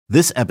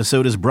This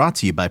episode is brought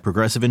to you by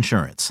Progressive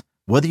Insurance.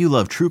 Whether you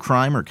love true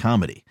crime or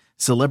comedy,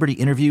 celebrity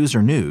interviews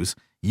or news,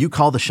 you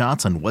call the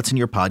shots on what's in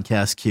your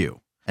podcast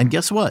queue. And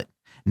guess what?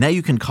 Now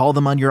you can call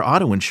them on your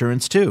auto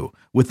insurance too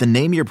with the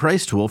Name Your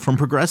Price tool from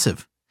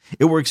Progressive.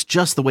 It works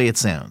just the way it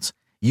sounds.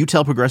 You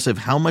tell Progressive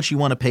how much you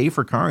want to pay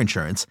for car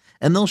insurance,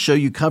 and they'll show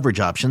you coverage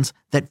options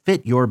that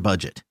fit your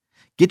budget.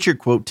 Get your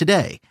quote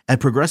today at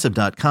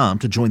Progressive.com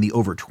to join the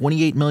over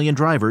 28 million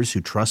drivers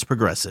who trust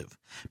Progressive.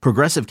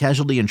 Progressive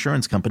Casualty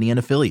Insurance Company and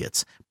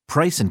Affiliates.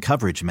 Price and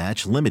coverage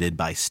match limited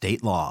by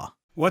state law.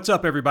 What's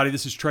up, everybody?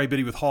 This is Trey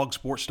Biddy with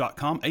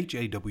Hogsports.com,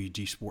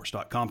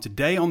 HAWGsports.com.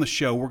 Today on the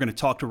show, we're going to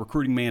talk to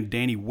recruiting man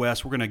Danny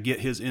West. We're going to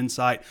get his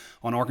insight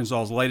on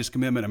Arkansas's latest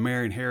commitment,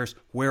 Amarian Harris,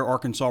 where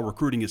Arkansas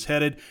recruiting is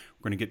headed.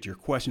 We're going to get to your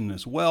question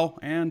as well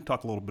and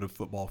talk a little bit of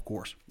football, of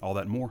course. All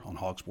that and more on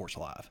Hog Sports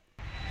Live.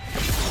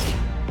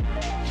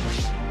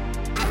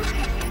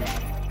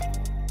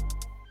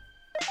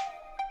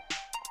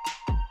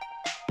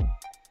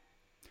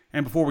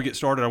 And before we get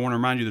started, I want to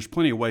remind you there's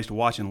plenty of ways to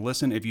watch and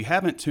listen. If you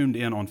haven't tuned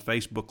in on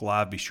Facebook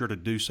Live, be sure to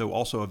do so.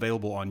 Also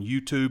available on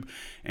YouTube.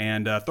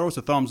 And throw us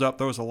a thumbs up,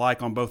 throw us a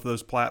like on both of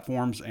those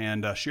platforms,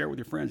 and share it with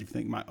your friends if you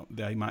think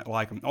they might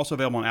like them. Also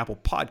available on Apple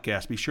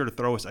Podcasts. Be sure to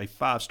throw us a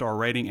 5-star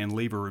rating and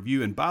leave a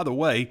review. And by the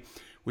way,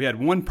 we had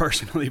one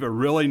person leave a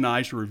really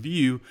nice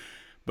review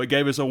but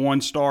gave us a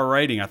 1-star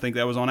rating. I think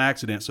that was on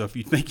accident. So if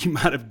you think you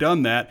might have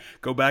done that,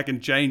 go back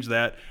and change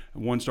that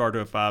 1-star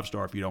to a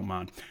 5-star if you don't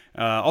mind.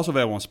 Also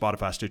available on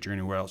Spotify, Stitcher,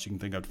 anywhere else you can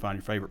think of to find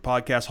your favorite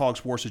podcast. Hog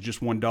Sports is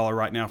just $1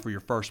 right now for your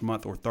first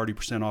month or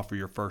 30% off for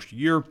your first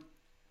year.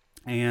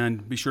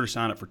 And be sure to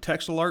sign up for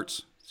text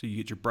alerts so you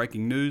get your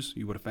breaking news.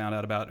 You would have found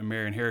out about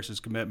Amarian Harris's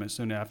commitment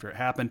soon after it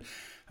happened.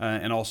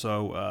 And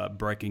also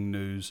breaking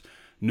news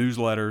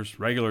newsletters,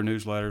 regular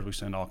newsletters. We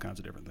send all kinds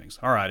of different things.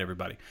 All right,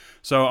 everybody.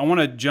 So I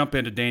want to jump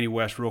into Danny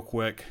West real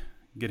quick,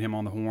 get him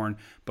on the horn.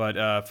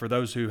 But for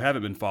those who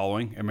haven't been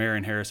following,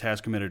 Amarian Harris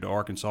has committed to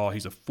Arkansas.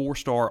 He's a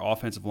 4-star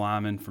offensive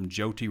lineman from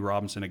Joe T.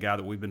 Robinson, a guy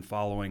that we've been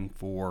following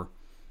for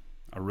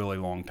a really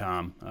long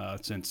time,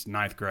 since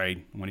 9th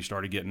grade when he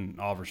started getting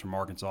offers from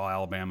Arkansas,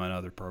 Alabama, and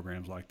other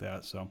programs like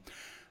that. So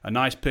a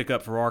nice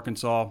pickup for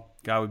Arkansas,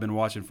 guy we've been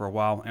watching for a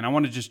while. And I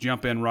want to just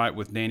jump in right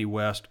with Danny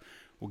West.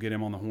 We'll get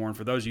him on the horn.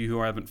 For those of you who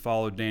haven't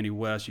followed Danny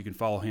West, you can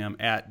follow him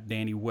at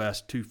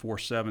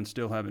DannyWest247.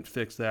 Still haven't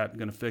fixed that.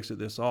 Going to fix it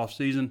this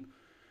offseason,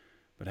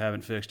 but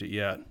haven't fixed it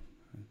yet.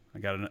 I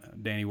got a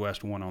Danny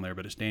West 1 on there,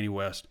 but it's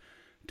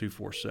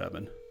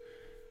DannyWest247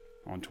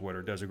 on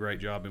Twitter. Does a great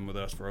job. Been with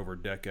us for over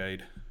a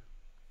decade.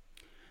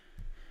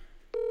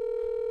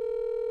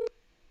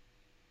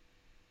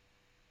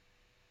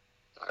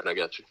 All right, I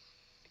got you.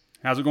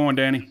 How's it going,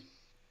 Danny?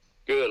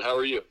 Good. How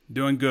are you?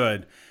 Doing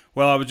good.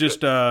 Well, I was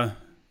just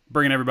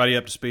bringing everybody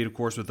up to speed, of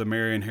course, with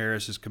Amarian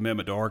Harris's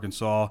commitment to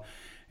Arkansas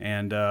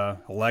and a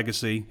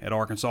legacy at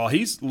Arkansas.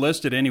 He's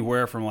listed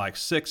anywhere from like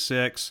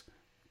 6'6",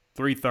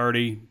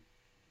 330,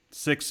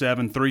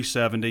 6'7",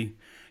 370.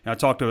 And I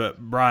talked to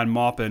Brian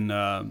Maupin,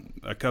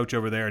 a coach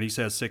over there, and he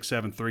says 6'7",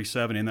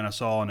 370. And then I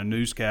saw on a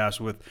newscast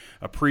with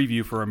a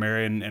preview for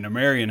Amarian, and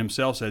Amarian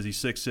himself says he's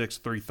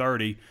 6'6",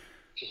 330.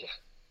 Yeah.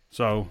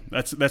 So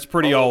that's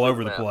pretty all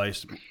over the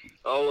place.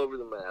 All over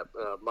the map.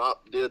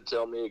 Mop did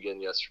tell me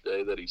again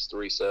yesterday that he's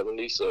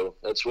 370, so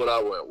that's what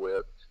I went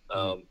with.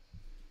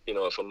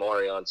 If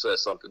Amarian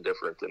says something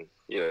different, then,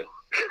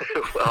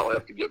 I'll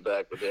have to get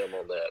back with him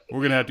on that.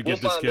 We're going to have to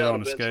get this kid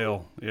on a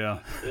scale.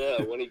 Yeah.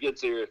 Yeah, when he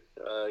gets here,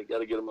 you got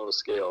to get him on a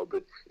scale.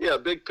 But, yeah,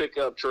 big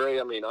pickup,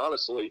 Trey. I mean,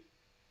 honestly,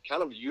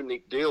 kind of a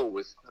unique deal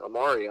with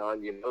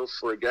Amarian,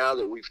 for a guy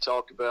that we've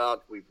talked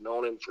about. We've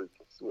known him for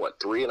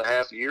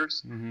 3.5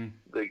 years? Mm-hmm.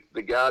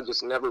 The guy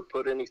just never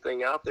put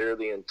anything out there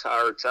the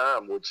entire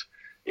time, which,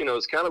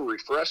 is kind of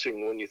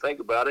refreshing when you think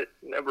about it.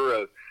 Never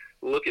a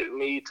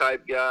look-at-me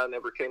type guy,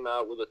 never came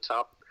out with a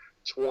top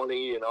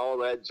 20 and all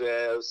that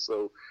jazz.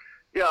 So,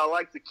 yeah, I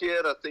like the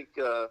kid. I think,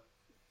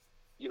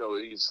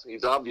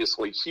 he's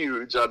obviously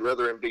huge. I'd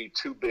rather him be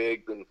too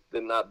big than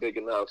not big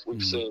enough.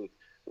 We've seen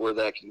where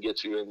that can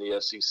get you in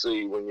the SEC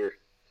when you're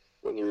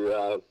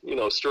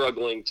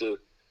struggling to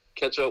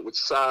catch up with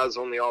size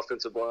on the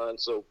offensive line.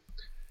 So,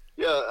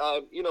 yeah,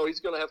 he's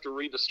going to have to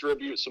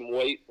redistribute some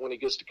weight when he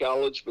gets to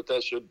college, but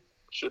that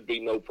should be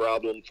no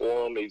problem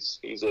for him.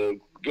 He's a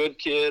good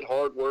kid,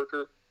 hard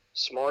worker,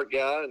 smart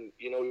guy, and,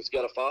 he's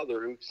got a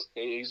father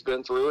he's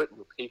been through it,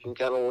 and he can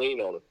kind of lean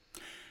on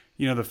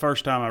him. The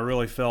first time I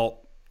really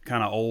felt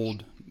kind of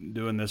old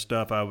doing this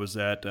stuff, I was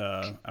at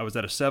a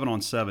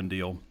 7-on-7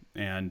 deal,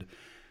 and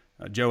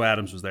Joe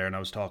Adams was there, and I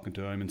was talking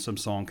to him, and some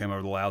song came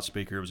over the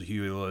loudspeaker. It was a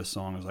Huey Lewis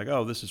song. I was like,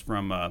 oh, this is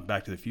from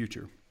Back to the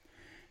Future.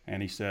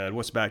 And he said,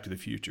 what's Back to the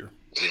Future?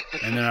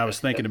 And then I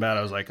was thinking about it.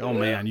 I was like, oh,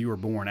 man, you were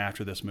born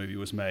after this movie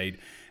was made.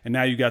 And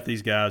now you got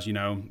these guys,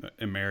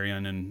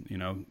 Amarian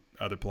and,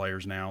 other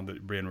players now that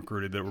are being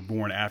recruited that were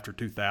born after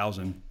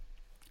 2000.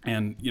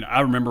 And, I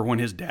remember when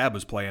his dad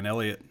was playing,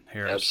 Elliot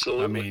Harris.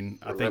 Absolutely. I mean,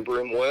 I remember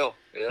him well.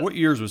 Yeah. What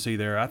years was he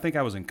there? I think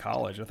I was in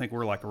college. I think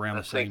we're like around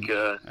the same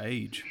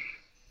age.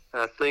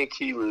 I think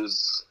he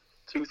was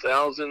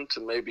 2000 to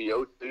maybe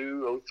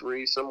 02,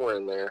 03, somewhere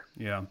in there.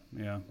 Yeah.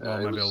 Well,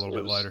 maybe a little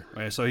bit later.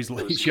 Yeah, so he's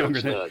Coach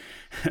younger than Nutt.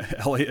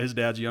 Elliot. His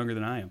dad's younger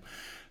than I am.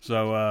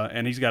 So,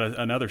 and he's got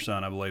another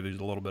son, I believe, who's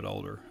a little bit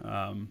older.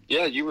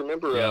 Yeah, you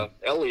remember Yeah.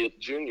 Elliott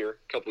Jr.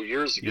 a couple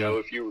years ago, Yeah.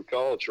 if you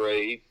recall,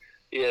 Trey.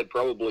 He had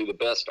probably the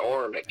best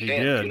arm at He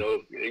Kent. did. You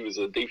know, he was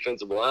a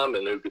defensive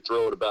lineman who could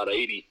throw it about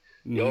 80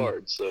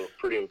 yards, so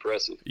pretty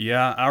impressive.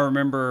 Yeah, I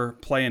remember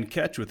playing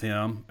catch with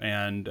him,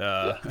 and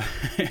Yeah,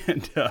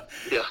 he'll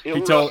he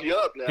rough told you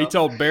up now. he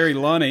told Barry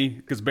Lunny,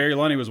 because Barry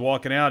Lunny was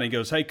walking out, and he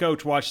goes, "Hey,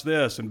 coach, watch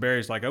this," and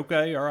Barry's like,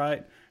 "Okay, all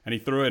right," and he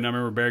threw it, and I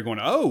remember Barry going,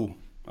 "Oh,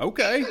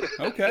 okay."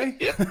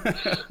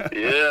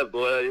 Yeah,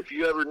 boy, if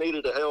you ever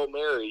needed a Hail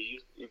Mary,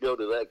 you go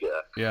to that guy.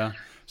 Yeah.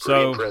 Pretty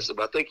So impressive.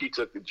 I think he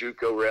took the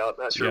JUCO route.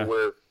 Not sure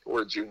Yeah.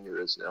 where Junior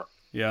is now.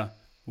 yeah,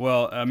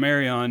 well,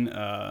 Marion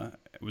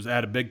was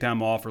at a big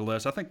time offer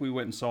list. I think we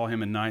went and saw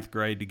him in 9th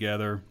grade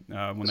together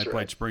when they That's played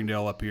right.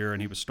 Springdale up here,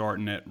 and he was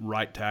starting at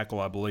right tackle,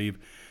 I believe,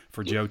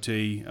 for Joe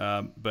T.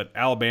 But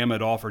Alabama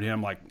had offered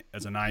him like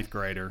as a 9th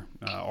grader.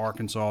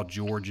 Arkansas,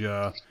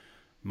 Georgia,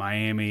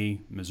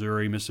 Miami,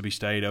 Missouri, Mississippi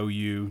State,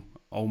 OU,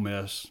 Ole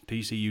Miss,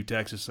 TCU,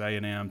 Texas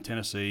A&M,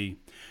 Tennessee.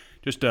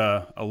 Just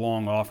a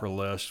long offer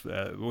list,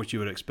 which you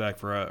would expect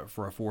for a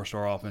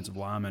 4-star offensive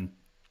lineman.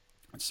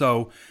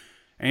 So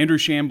Andrew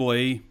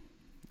Chamblee,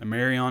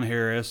 Marion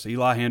Harris,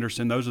 Eli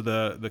Henderson, those are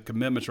the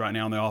commitments right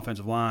now on the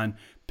offensive line.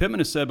 Pittman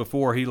has said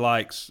before he'd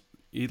like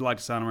to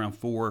sign around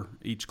 4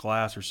 each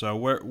class or so.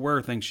 Where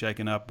are things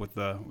shaking up with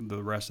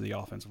the rest of the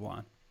offensive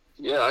line?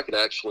 Yeah, I could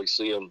actually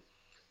see him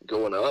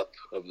going up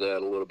of that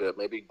a little bit,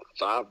 maybe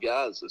 5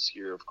 guys this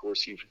year. Of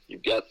course,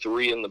 you've got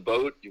 3 in the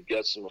boat. You've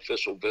got some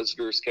official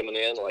visitors coming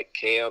in, like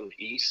Cam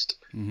East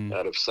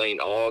out of St.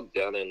 Aug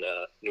down in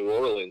New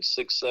Orleans,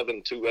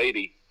 6'7",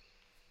 280.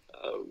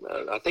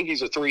 I think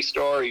he's a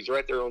 3-star. He's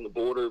right there on the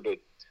border, but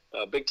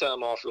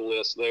big-time offer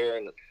list there.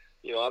 And,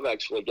 you know, I've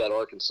actually got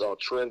Arkansas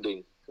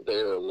trending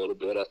there a little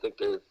bit. I think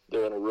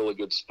they're in a really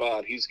good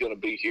spot. He's going to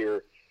be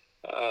here,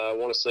 I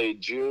want to say,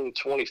 June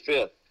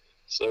 25th.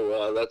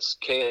 So that's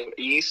Cam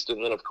East.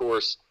 And then, of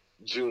course,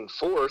 June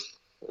 4th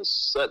is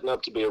setting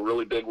up to be a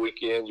really big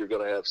weekend. You're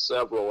going to have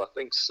several, I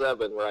think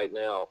 7 right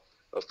now,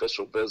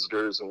 official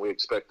visitors, and we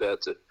expect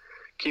that to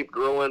keep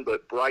growing.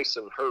 But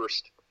Bryson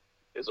Hurst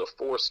is a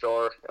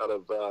 4-star out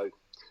of,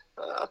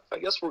 I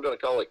guess we're going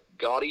to call it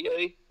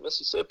Gaudier,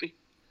 Mississippi.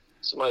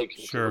 Somebody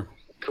can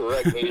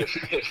correct me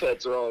if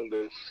that's wrong,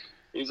 but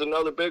he's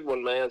another big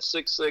one, man.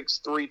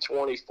 6'6",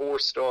 320,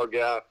 4-star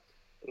guy,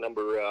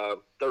 number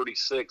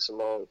 36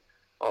 among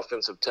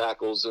offensive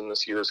tackles in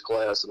this year's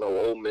class. I know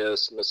Ole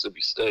Miss, Mississippi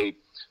State,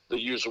 the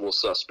usual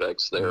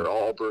suspects there.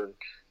 Auburn,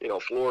 you know,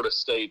 Florida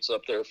State's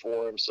up there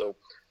for him. So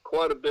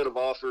quite a bit of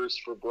offers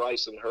for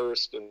Bryson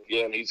Hurst. And,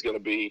 again, he's going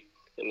to be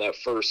in that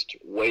first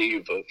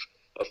wave of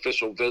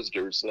official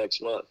visitors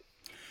next month.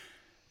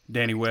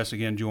 Danny West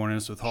again joining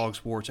us with Hog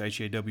Sports,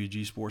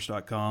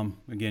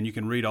 HAWGsports.com. Again, you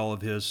can read all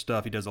of his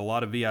stuff. He does a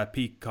lot of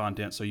VIP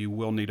content, so you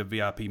will need a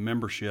VIP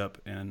membership.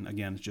 And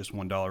again, it's just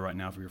 $1 right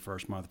now for your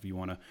first month if you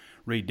want to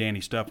read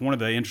Danny's stuff. One of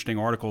the interesting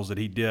articles that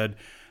he did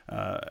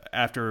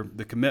after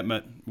the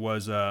commitment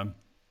was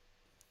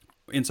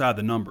Inside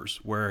the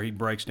Numbers, where he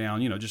breaks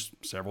down, you know,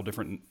 just several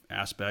different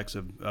aspects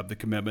of the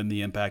commitment and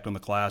the impact on the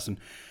class. And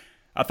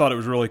I thought it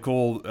was really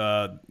cool.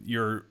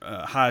 Your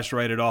highest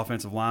rated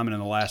offensive lineman in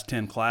the last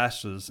 10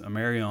 classes,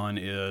 Marion,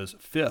 is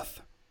 5th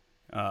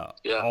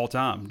all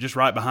time, just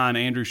right behind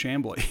Andrew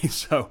Chamblee.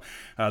 So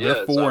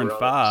they're 4 and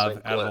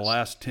 5 out of the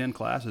last 10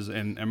 classes,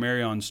 and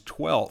Marion's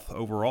 12th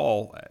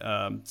overall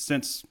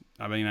since,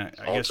 I mean, I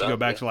guess you go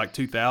back to like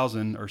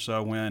 2000 or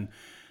so when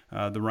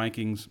the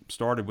rankings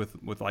started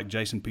with like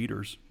Jason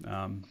Peters.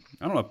 I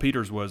don't know if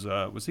Peters was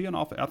he an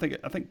offense?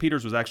 I think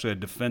Peters was actually a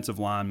defensive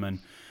lineman.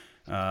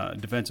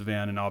 Defensive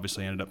end, and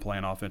obviously ended up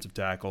playing offensive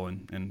tackle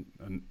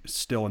and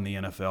still in the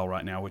NFL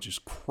right now, which is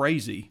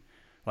crazy.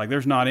 Like,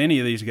 there's not any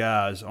of these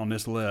guys on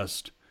this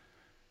list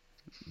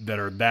that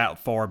are that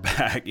far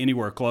back,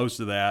 anywhere close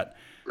to that,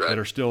 that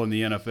are still in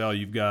the NFL.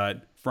 You've got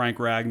Frank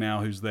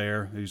Ragnow, who's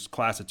there, who's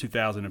class of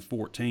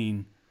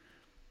 2014,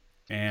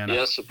 and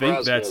I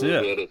think that's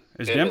it.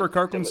 Is Denver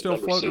Kirkland still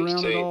floating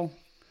around at all?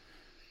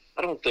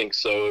 I don't think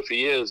so. If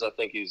he is, I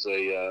think he's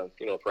a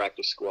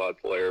practice squad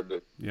player.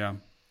 But yeah,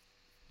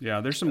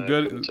 there's some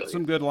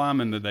good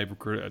linemen that they've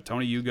recruited.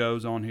 Tony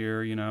Hugo's on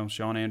here, you know,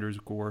 Sean Andrews,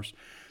 of course.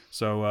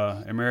 So,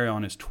 and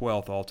Marion is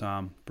 12th all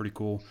time. Pretty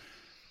cool.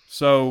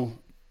 So,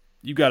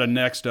 you got a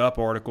next up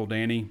article,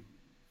 Danny.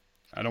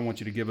 I don't want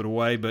you to give it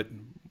away, but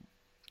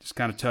just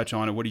kind of touch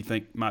on it. What do you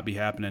think might be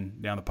happening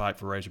down the pipe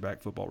for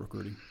Razorback football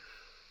recruiting?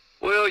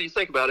 Well, you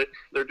think about it,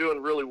 they're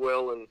doing really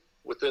well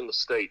within the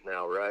state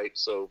now, right?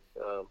 So,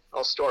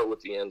 I'll start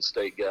with the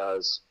in-state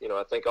guys. You know,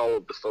 I think all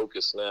of the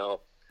focus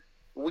now.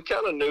 We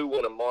kind of knew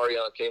when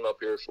Amarion came up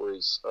here for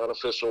his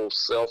unofficial,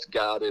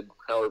 self-guided,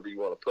 however you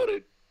want to put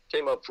it,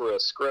 came up for a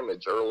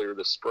scrimmage earlier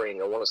this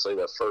spring. I want to say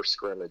that first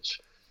scrimmage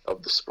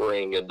of the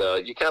spring. And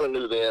you kind of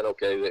knew then,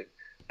 okay,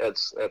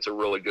 that's a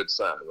really good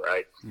sign,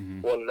 right?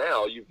 Mm-hmm. Well,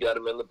 now you've got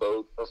him in the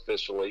boat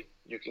officially.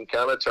 you can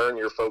kind of turn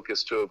your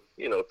focus to,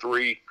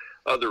 3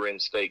 other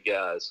in-state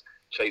guys.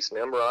 Chase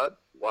Nimrod,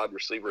 wide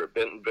receiver at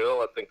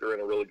Bentonville. I think they're in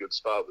a really good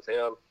spot with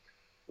him.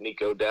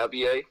 Nico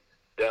Davier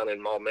down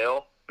in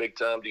Maumelle,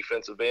 big-time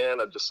defensive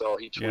end. I just saw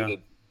he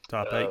tweeted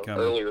top 8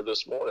 coming earlier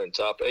this morning,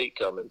 top 8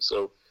 coming.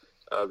 So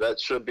that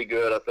should be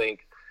good. I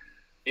think,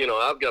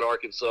 I've got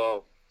Arkansas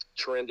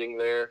trending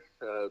there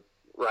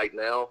right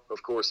now.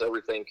 Of course,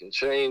 everything can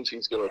change.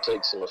 He's going to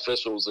take some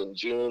officials in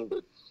June,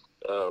 but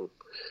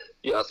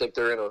I think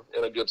they're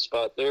in a good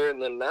spot there.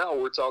 And then now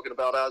we're talking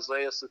about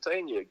Isaiah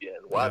Satania again,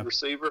 wide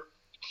receiver,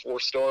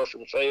 4-star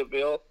from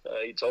Fayetteville.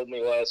 He told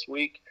me last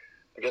week,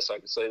 I guess I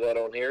could say that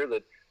on here,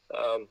 that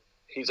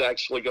he's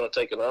actually going to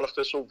take an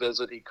unofficial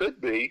visit. He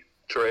could be,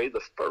 Trey,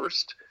 the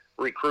first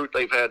recruit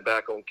they've had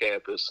back on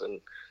campus in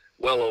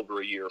well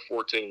over a year,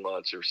 14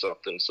 months or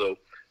something. So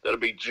that'll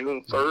be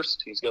June 1st.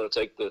 He's going to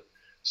take the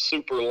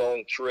super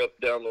long trip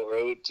down the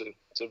road to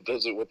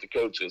visit with the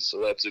coaches. So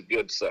that's a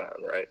good sign,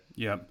 right?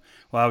 Yeah.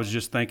 Well, I was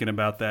just thinking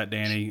about that,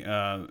 Danny,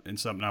 in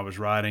something I was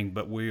writing,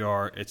 but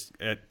it's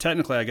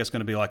technically, I guess, going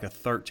to be like a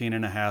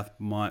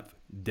 13.5-month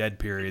dead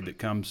period that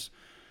comes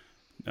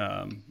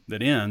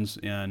that ends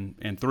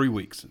in 3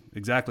 weeks.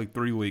 Exactly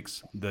 3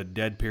 weeks, the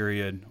dead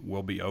period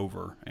will be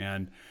over.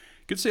 And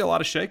you could see a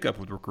lot of shakeup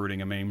with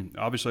recruiting. I mean,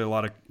 obviously a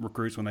lot of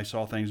recruits, when they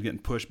saw things getting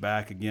pushed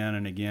back again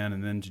and again,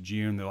 and then to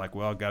June, they're like,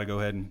 well, got to go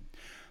ahead and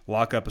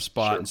lock up a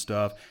spot and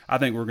stuff. I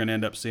think we're going to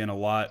end up seeing a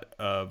lot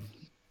of,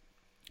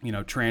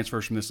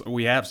 transfers from this.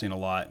 We have seen a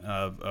lot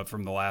of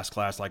from the last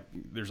class. Like,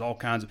 there's all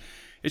kinds of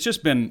 – it's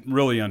just been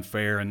really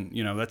unfair, and,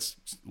 that's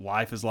 –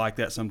 life is like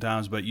that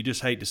sometimes, but you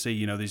just hate to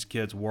see, these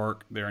kids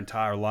work their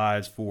entire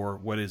lives for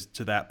what is,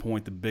 to that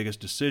point, the biggest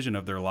decision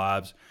of their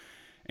lives,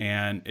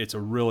 and it's a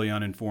really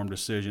uninformed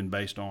decision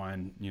based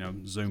on,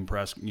 Zoom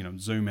press,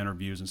 Zoom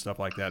interviews and stuff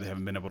like that. They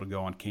haven't been able to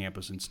go on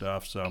campus and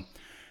stuff, so –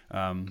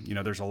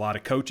 there's a lot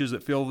of coaches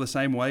that feel the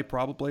same way,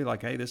 probably,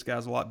 like, hey, this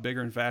guy's a lot bigger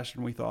and faster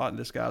than we thought, and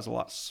this guy's a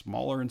lot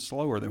smaller and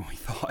slower than we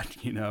thought,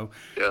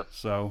 Yeah.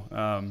 So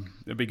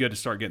it'd be good to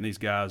start getting these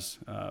guys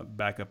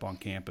back up on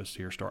campus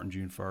here starting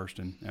June 1st.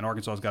 And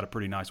Arkansas's got a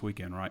pretty nice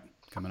weekend, right,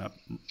 coming up.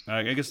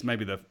 I guess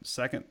maybe the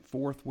 2nd,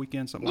 4th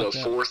weekend, something like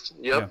that. The 4th,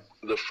 yep.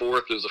 Yeah. The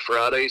 4th is a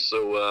Friday,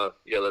 so,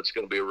 that's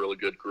going to be a really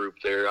good group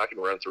there. I can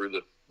run through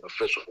the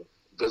official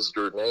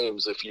visitor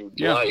names if you'd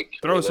like.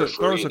 Throw us a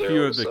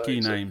few of the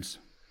key names.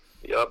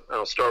 Yep,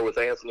 I'll start with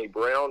Anthony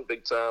Brown,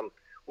 big time.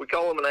 We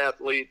call him an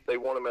athlete. They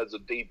want him as a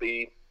DB.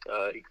 He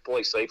can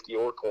play safety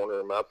or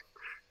corner, in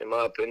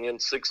my opinion.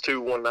 6'2",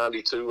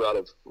 192 out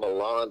of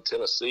Milan,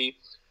 Tennessee.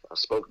 I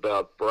spoke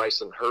about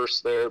Bryson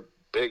Hurst there,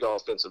 big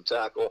offensive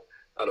tackle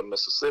out of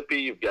Mississippi.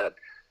 You've got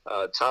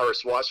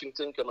Tyrus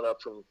Washington coming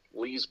up from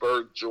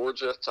Leesburg,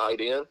 Georgia, tight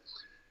end.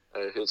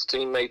 His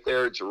teammate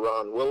there,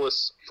 Jerron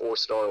Willis,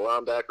 4-star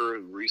linebacker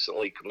who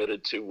recently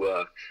committed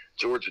to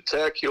Georgia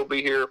Tech. He'll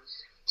be here.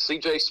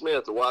 C.J.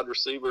 Smith, a wide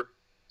receiver,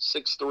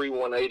 6'3",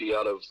 180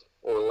 out of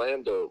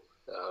Orlando,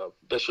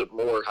 Bishop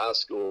Moore High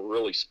School,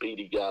 really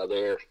speedy guy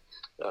there.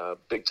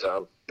 Big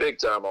time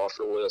off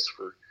the list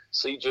for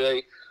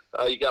C.J.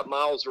 You got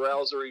Miles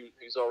Rouser,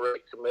 he's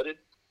already committed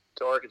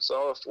to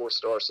Arkansas,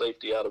 4-star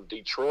safety out of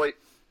Detroit.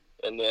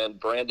 And then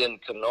Brandon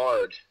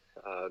Kennard,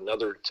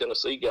 another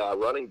Tennessee guy,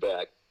 running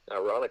back.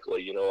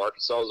 Ironically,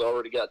 Arkansas's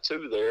already got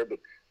 2 there, but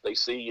they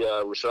see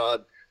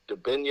Rashad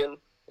Dubinion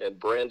and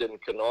Brandon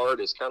Kennard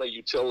is kind of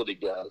utility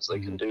guys.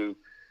 They can do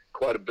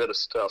quite a bit of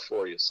stuff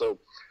for you. So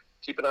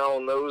keep an eye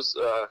on those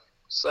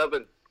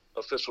 7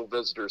 official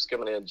visitors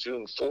coming in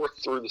June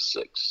 4th through the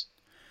 6th.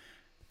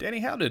 Danny,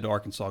 how did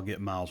Arkansas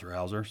get Miles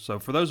Rouser? So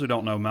for those who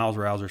don't know, Miles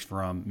Rouser's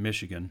from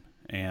Michigan,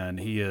 and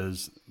he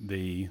is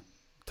the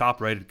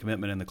top-rated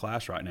commitment in the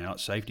class right now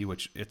at safety,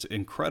 which it's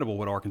incredible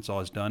what Arkansas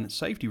has done at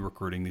safety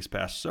recruiting these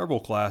past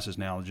several classes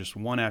now, just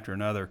one after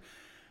another.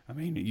 I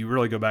mean, you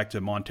really go back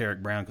to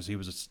Monteric Brown because he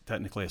was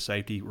technically a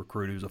safety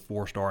recruit. He was a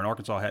 4-star, and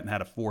Arkansas hadn't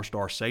had a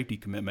 4-star safety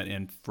commitment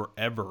in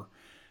forever.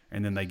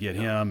 And then they get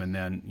him, and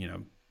then,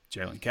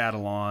 Jalen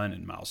Catalon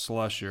and Miles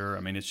Slusher. I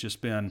mean, it's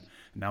just been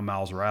now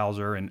Miles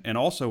Rouser. And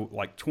also,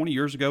 like 20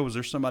 years ago, was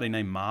there somebody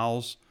named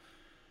Miles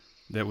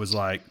that was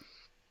like,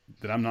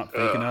 that I'm not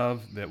thinking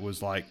of, that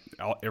was like,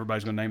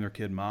 everybody's going to name their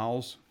kid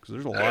Miles? Because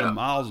there's a lot of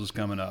Mileses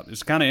coming up.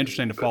 It's kind of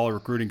interesting to follow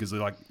recruiting because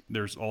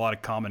there's a lot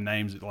of common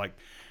names that,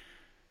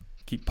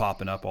 keep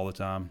popping up all the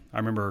time. I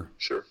remember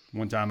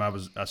one time I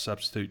was a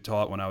substitute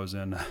taught when I was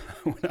in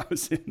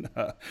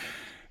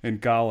in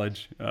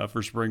college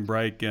for spring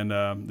break,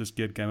 and this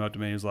kid came up to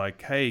me and was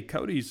like, "Hey,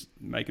 Cody's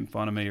making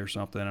fun of me or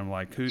something." I'm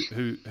like,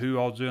 "Who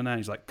all's doing that?"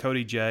 He's like,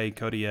 "Cody J,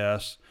 Cody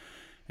S,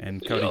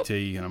 and Cody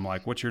T." And I'm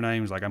like, "What's your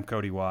name?" He's like, "I'm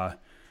Cody Y."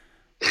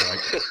 Like,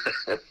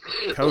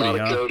 Cody,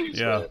 huh? Codys,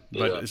 yeah,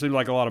 but it seems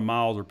like a lot of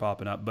Miles are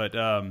popping up. But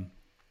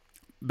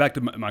back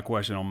to my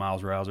question on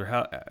Miles Rouser.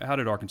 How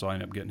did Arkansas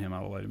end up getting him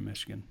out of the way to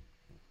Michigan?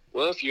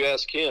 Well, if you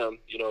ask him,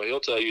 he'll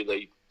tell you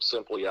they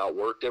simply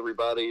outworked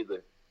everybody,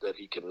 that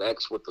he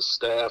connects with the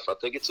staff. I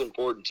think it's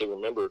important to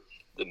remember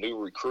the new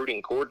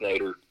recruiting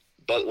coordinator,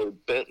 Butler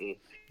Benton.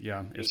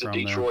 Yeah, he's a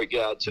Detroit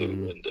guy too.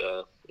 Mm-hmm. And,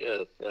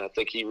 Yeah, and I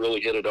think he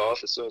really hit it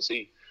off as soon as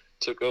he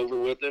took over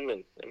with him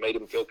and made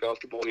him feel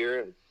comfortable here.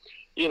 And,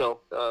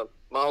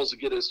 Miles will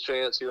get his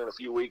chance here in a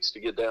few weeks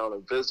to get down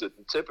and visit.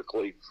 And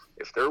typically,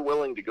 if they're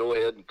willing to go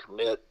ahead and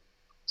commit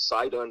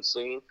sight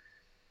unseen,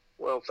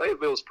 well,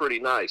 Fayetteville's pretty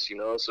nice,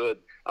 so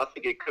I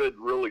think it could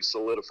really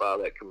solidify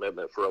that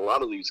commitment for a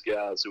lot of these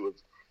guys who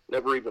have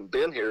never even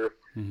been here.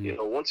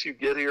 Mm-hmm. Once you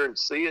get here and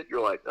see it,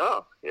 you're like,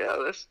 oh, yeah,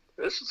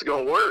 this is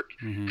going to work.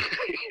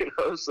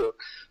 Mm-hmm. So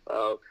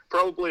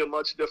probably a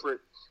much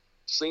different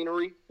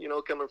scenery,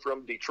 coming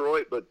from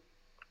Detroit, but,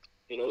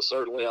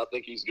 certainly I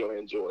think he's going to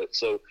enjoy it.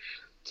 So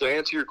to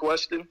answer your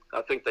question,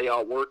 I think they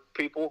outwork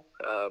people.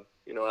 I'm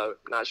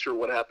not sure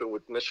what happened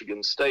with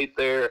Michigan State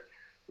there.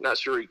 Not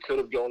sure he could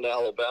have gone to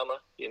Alabama.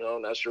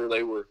 Not sure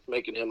they were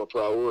making him a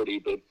priority.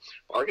 But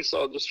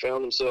Arkansas just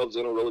found themselves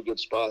in a really good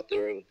spot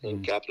there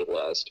and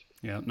capitalized.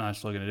 Yeah,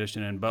 nice looking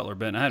addition. And Butler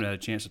Benton, I haven't had a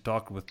chance to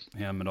talk with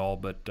him at all,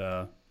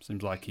 but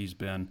seems like he's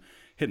been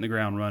hitting the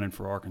ground running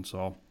for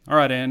Arkansas. All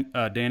right,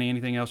 Danny,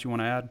 anything else you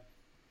want to add?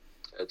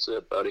 That's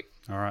it, buddy.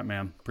 All right,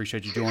 man.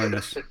 Appreciate you joining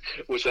us.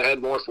 Wish I had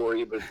more for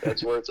you, but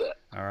that's where it's at.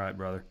 All right,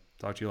 brother.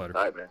 Talk to you later.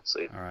 All right, man.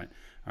 See you. All right.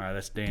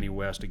 That's Danny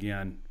West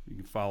again. You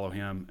can follow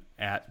him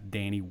at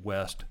Danny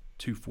West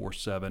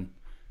 247.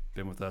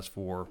 Been with us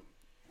for,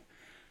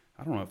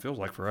 I don't know, it feels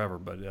like forever,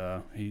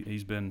 but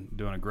he's been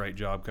doing a great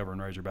job covering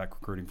Razorback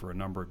recruiting for a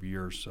number of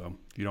years. So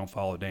if you don't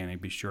follow Danny,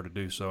 be sure to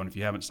do so. And if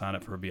you haven't signed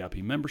up for a VIP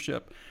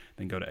membership,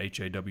 then go to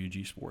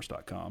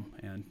hawgsports.com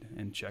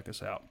and check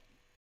us out.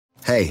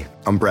 Hey,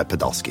 I'm Brett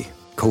Podolsky,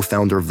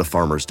 co-founder of The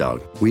Farmer's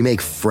Dog. We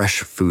make fresh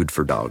food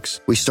for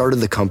dogs. We started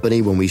the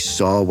company when we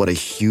saw what a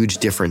huge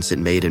difference it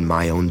made in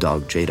my own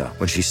dog, Jada,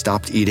 when she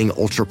stopped eating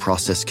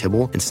ultra-processed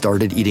kibble and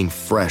started eating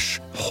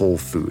fresh, whole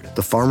food.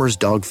 The Farmer's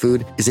Dog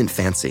food isn't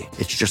fancy.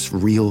 It's just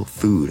real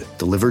food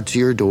delivered to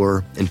your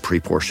door in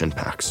pre-portioned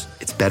packs.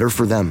 It's better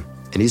for them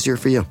and easier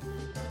for you.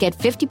 Get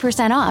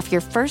 50% off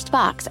your first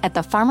box at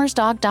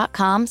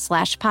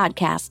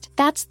thefarmersdog.com/podcast.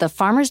 That's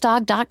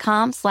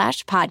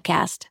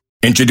thefarmersdog.com/podcast.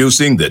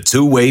 Introducing the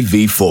Two-Way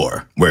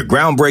V4, where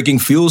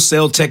groundbreaking fuel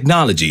cell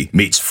technology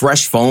meets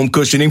fresh foam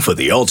cushioning for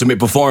the ultimate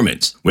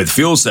performance. With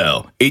fuel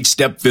cell, each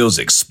step feels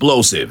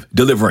explosive,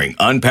 delivering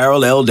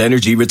unparalleled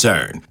energy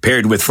return.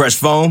 Paired with fresh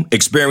foam,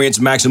 experience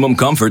maximum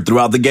comfort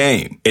throughout the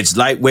game. Its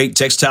lightweight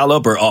textile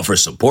upper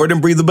offers support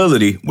and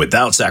breathability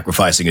without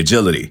sacrificing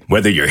agility.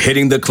 Whether you're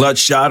hitting the clutch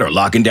shot or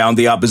locking down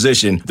the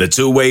opposition, the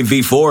Two-Way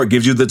V4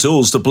 gives you the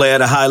tools to play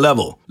at a high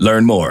level.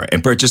 Learn more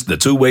and purchase the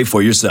Two-Way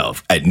for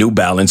yourself at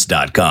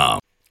newbalance.com.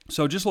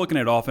 So just looking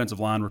at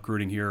offensive line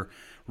recruiting here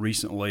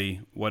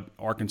recently, what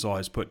Arkansas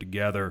has put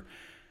together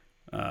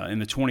in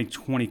the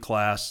 2020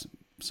 class,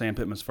 Sam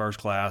Pittman's first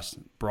class,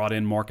 brought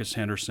in Marcus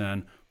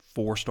Henderson,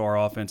 4-star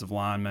offensive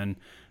lineman,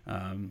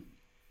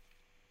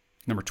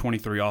 number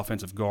 23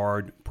 offensive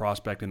guard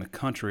prospect in the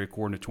country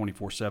according to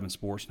 24/7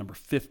 Sports, number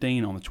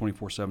 15 on the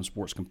 24/7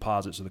 Sports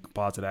composite. So the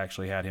composite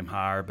actually had him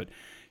higher. But,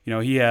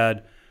 he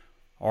had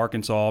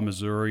Arkansas,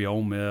 Missouri,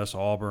 Ole Miss,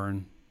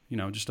 Auburn,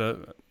 just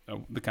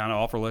the kind of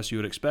offer list you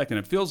would expect. And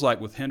it feels like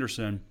with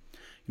Henderson,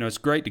 it's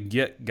great to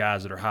get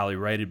guys that are highly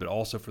rated, but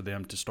also for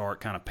them to start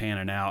kind of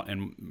panning out.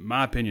 And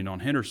my opinion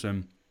on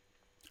Henderson,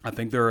 I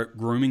think they're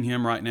grooming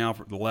him right now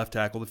for the left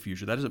tackle of the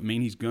future. That doesn't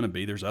mean he's going to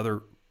be. There's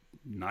other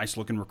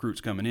nice-looking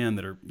recruits coming in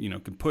that are,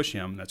 can push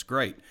him. That's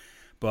great.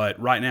 But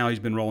right now he's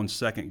been rolling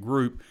second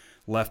group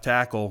left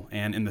tackle,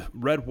 and in the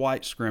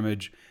red-white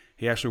scrimmage,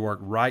 he actually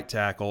worked right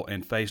tackle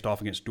and faced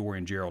off against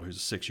Dorian Gerald, who's a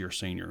 6-year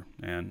senior,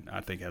 and I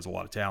think has a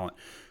lot of talent.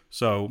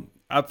 So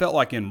I felt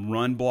like in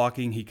run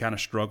blocking, he kind of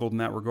struggled in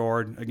that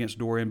regard against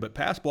Dorian, but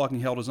pass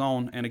blocking held his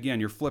own. And again,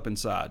 you're flipping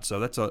sides, so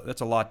that's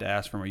a lot to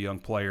ask from a young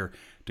player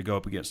to go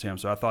up against him.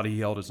 So I thought he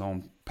held his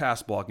own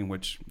pass blocking,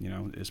 which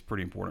is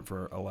pretty important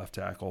for a left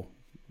tackle,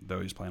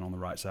 though he's playing on the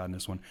right side in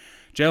this one.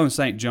 Jalen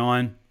St.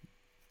 John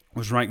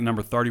was ranked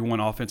number 31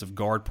 offensive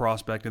guard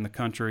prospect in the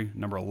country,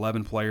 number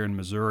 11 player in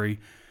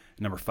Missouri,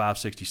 number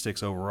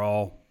 566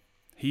 overall.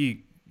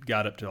 He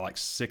got up to like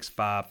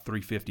 6'5",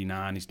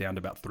 359. He's down to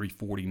about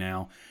 340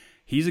 now.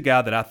 He's a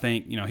guy that I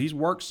think, he's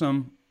worked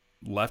some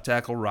left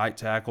tackle, right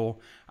tackle.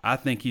 I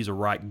think he's a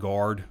right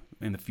guard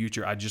in the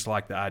future. I just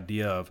like the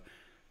idea of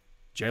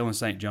Jalen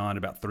St. John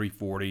about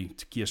 340,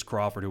 Takias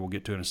Crawford, who we'll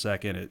get to in a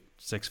second, at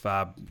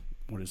 6'5",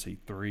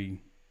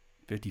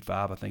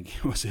 355, I think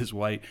was his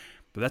weight.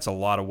 But that's a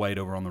lot of weight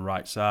over on the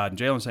right side. And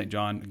Jalen St.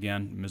 John,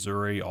 again,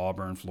 Missouri,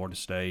 Auburn, Florida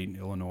State,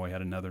 Illinois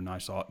had another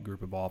nice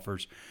group of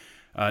offers.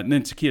 And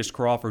then Takias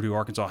Crawford, who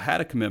Arkansas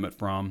had a commitment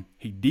from,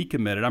 he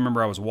decommitted. I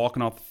remember I was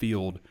walking off the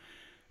field.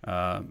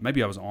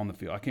 Maybe I was on the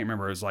field. I can't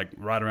remember. It was like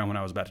right around when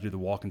I was about to do the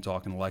walk and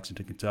talk in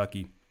Lexington,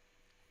 Kentucky.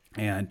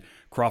 And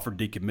Crawford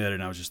decommitted,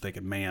 and I was just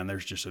thinking, man,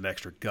 there's just an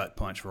extra gut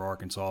punch for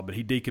Arkansas. But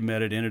he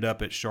decommitted, ended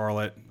up at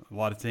Charlotte. A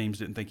lot of teams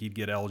didn't think he'd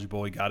get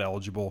eligible. He got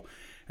eligible,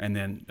 and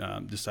then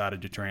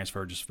decided to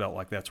transfer. Just felt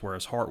like that's where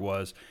his heart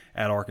was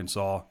at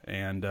Arkansas.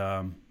 And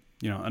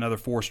another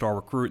 4-star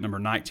recruit, number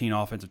 19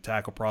 offensive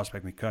tackle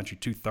prospect in the country,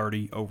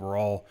 230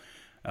 overall,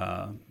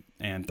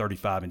 and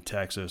 35 in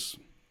Texas.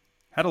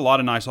 Had a lot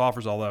of nice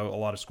offers, although a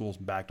lot of schools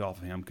backed off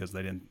of him because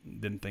they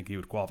didn't think he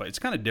would qualify. It's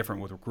kind of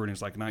different with recruiting.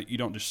 It's like now you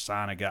don't just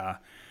sign a guy.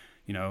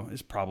 You know,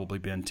 it's probably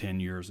been 10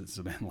 years it's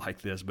been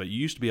like this, but you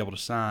used to be able to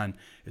sign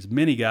as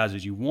many guys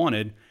as you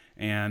wanted,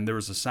 and there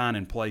was a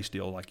sign-in-place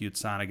deal. Like you'd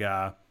sign a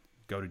guy,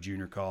 go to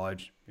junior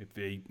college, if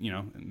he, you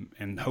know,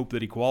 and hope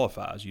that he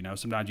qualifies. You know,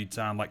 sometimes you'd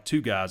sign like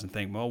 2 guys and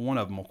think, well, one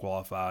of them will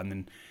qualify, and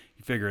then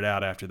you figure it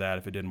out after that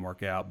if it didn't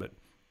work out. But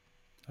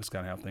that's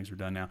kind of how things are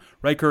done now.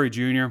 Ray Curry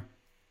Jr.,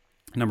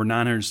 number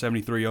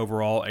 973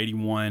 overall,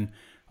 81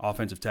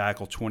 offensive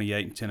tackle,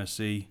 28 in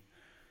Tennessee.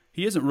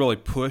 He isn't really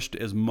pushed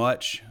as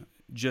much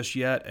just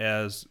yet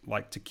as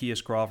like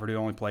Takias Crawford, who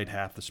only played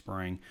half the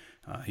spring.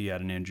 He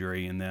had an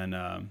injury. And then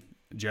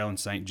Jalen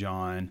St.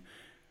 John.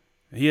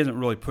 He hasn't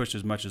really pushed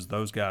as much as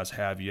those guys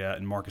have yet.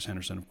 And Marcus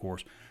Henderson, of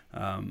course.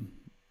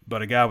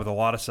 But a guy with a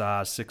lot of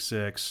size,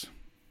 6'6",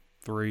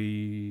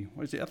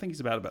 what is he? I think he's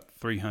about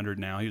 300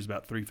 now. He was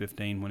about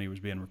 315 when he was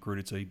being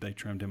recruited, so they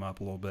trimmed him up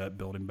a little bit,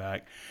 built him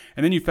back.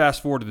 And then you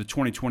fast forward to the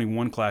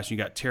 2021 class, and you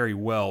got Terry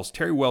Wells.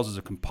 Terry Wells is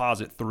a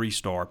composite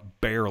 3-star,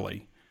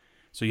 barely.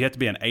 So you have to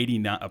be a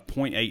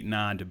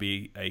 0.89 to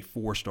be a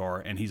 4-star,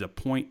 and he's a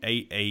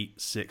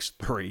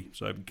 0.8863.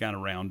 So I kind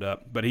of round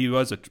up. But he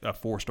was a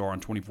 4-star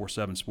on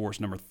 24/7 Sports,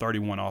 number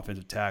 31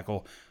 offensive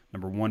tackle,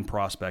 number 1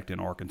 prospect in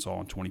Arkansas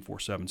on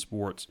 24/7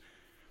 Sports.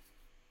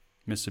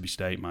 Mississippi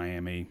State,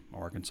 Miami,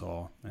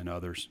 Arkansas, and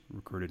others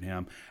recruited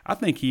him. I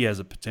think he has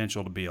a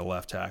potential to be a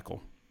left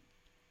tackle.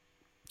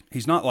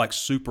 He's not like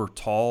super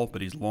tall,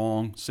 but he's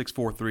long,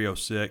 6'4",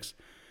 306.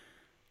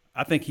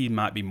 I think he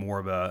might be more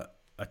of a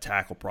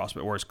tackle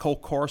prospect, whereas Cole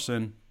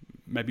Carson,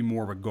 maybe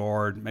more of a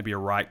guard, maybe a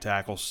right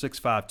tackle,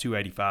 6'5",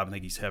 285. I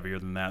think he's heavier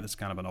than that. That's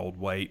kind of an old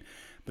weight.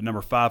 But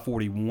number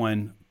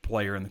 541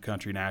 player in the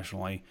country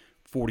nationally,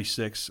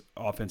 46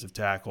 offensive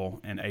tackle,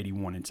 and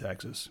 81 in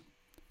Texas.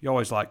 You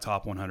always like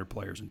top 100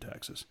 players in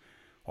Texas.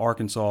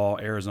 Arkansas,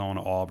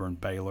 Arizona, Auburn,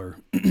 Baylor,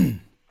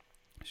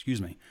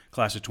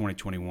 class of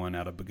 2021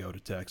 out of Bogota,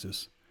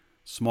 Texas.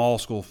 Small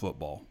school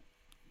football.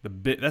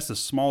 That's the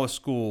smallest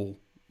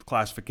school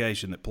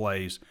classification that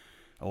plays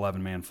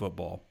 11-man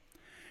football.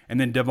 And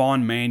then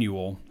Devon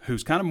Manuel,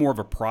 who's kind of more of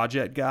a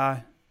project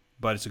guy,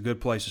 but it's a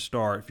good place to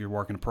start if you're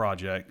working a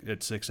project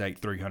at 6'8",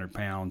 300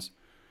 pounds,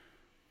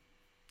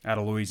 out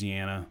of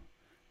Louisiana.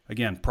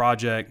 Again,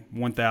 project,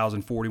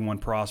 1,041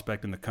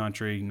 prospect in the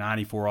country,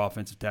 94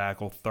 offensive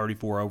tackle,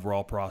 34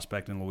 overall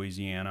prospect in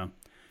Louisiana.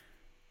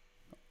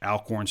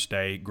 Alcorn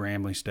State,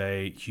 Grambling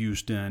State,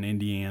 Houston,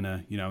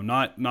 Indiana,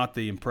 not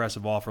the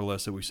impressive offer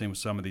list that we've seen with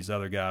some of these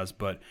other guys,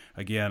 but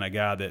again, a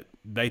guy that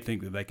they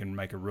think that they can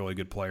make a really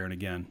good player. And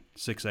again,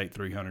 6'8",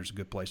 300 is a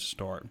good place to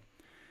start.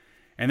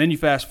 And then you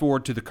fast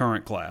forward to the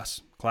current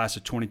class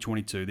of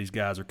 2022. These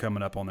guys are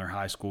coming up on their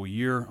high school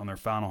year, on their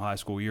final high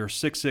school year.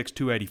 6'6",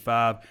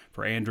 285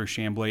 for Andrew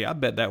Chamblee. I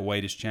bet that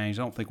weight has changed.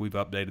 I don't think we've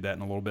updated that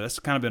in a little bit. That's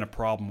kind of been a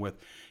problem with,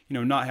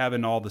 not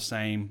having all the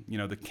same,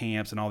 the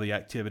camps and all the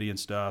activity and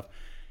stuff.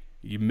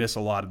 You miss a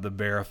lot of the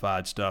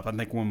verified stuff. I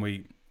think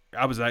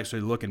I was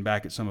actually looking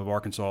back at some of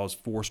Arkansas's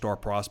 4-star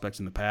prospects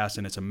in the past,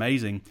 and it's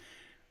amazing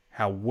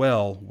how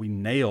well we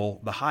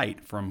nail the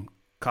height from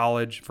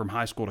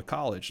high school to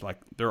college. Like,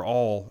 they're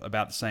all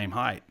about the same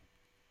height.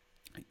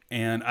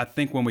 And I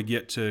think when we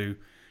get to,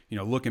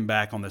 looking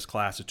back on this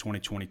class of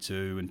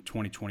 2022 and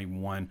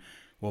 2021,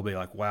 we'll be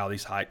like, wow,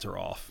 these heights are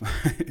off,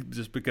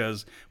 just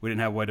because we didn't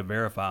have a way to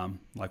verify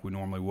them like we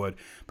normally would.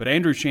 But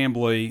Andrew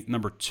Chamblee,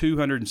 number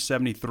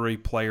 273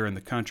 player in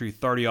the country,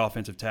 30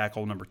 offensive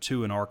tackle, number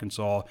 2 in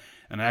Arkansas,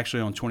 and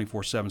actually on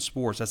 24/7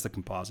 Sports, that's the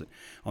composite.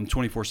 On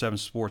 24/7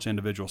 Sports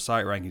individual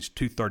site rankings,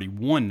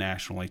 231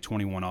 nationally,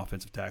 21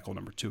 offensive tackle,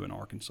 number 2 in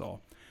Arkansas.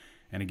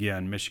 And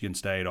again, Michigan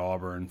State,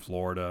 Auburn,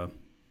 Florida,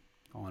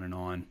 on and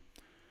on.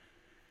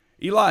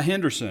 Eli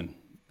Henderson,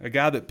 a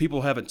guy that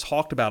people haven't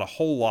talked about a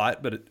whole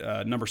lot, but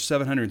number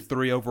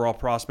 703 overall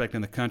prospect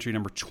in the country,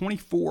 number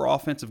 24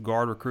 offensive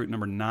guard recruit,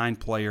 number 9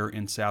 player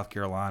in South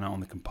Carolina on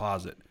the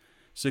composite,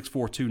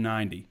 6'4",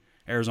 290.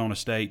 Arizona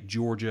State,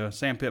 Georgia.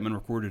 Sam Pittman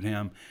recruited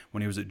him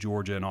when he was at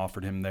Georgia and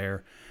offered him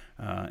there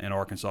in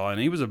Arkansas. And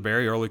he was a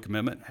very early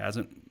commitment,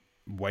 hasn't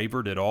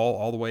wavered at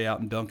all the way out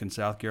in Duncan,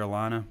 South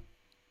Carolina.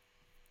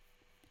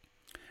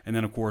 And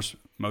then, of course,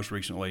 most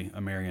recently,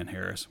 Amarian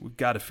Harris. We've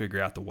got to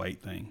figure out the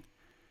weight thing.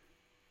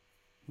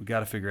 We've got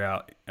to figure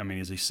out,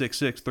 is he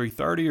 6'6",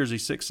 330 or is he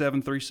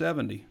 6'7",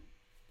 370?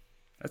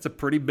 That's a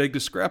pretty big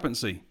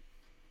discrepancy.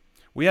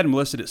 We had him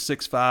listed at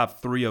 6'5",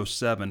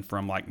 307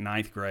 from like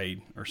 9th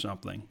grade or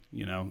something.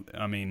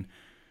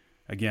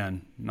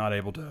 Again, not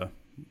able to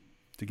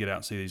get out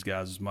and see these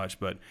guys as much.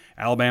 But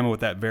Alabama with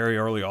that very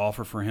early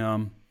offer for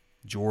him,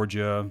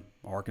 Georgia,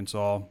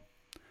 Arkansas.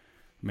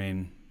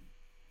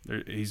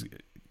 He's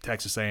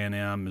Texas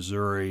A&M,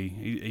 Missouri.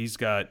 He's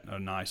got a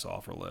nice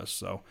offer list.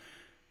 So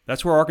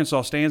that's where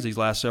Arkansas stands these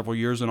last several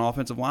years in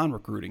offensive line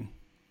recruiting.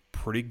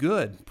 Pretty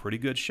good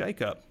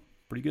shakeup,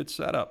 pretty good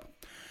setup.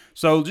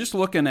 So just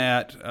looking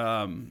at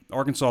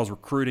Arkansas's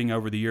recruiting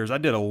over the years, I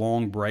did a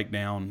long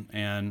breakdown,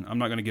 and I'm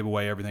not going to give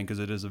away everything because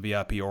it is a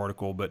VIP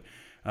article, but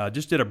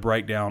just did a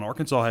breakdown.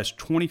 Arkansas has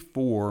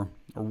 24,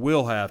 or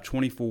will have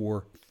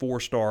 24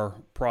 four-star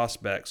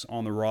prospects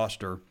on the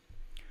roster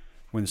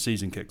when the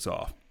season kicks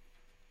off.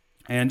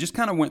 And just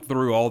kind of went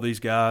through all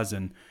these guys,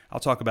 and I'll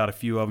talk about a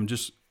few of them.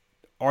 Just,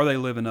 are they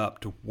living up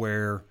to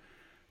where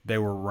they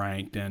were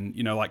ranked? And,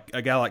 like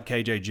a guy like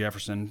KJ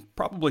Jefferson,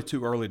 probably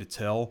too early to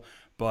tell,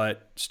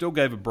 but still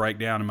gave a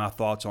breakdown and my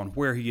thoughts on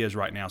where he is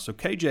right now. So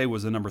KJ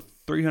was the number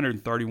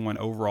 331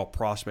 overall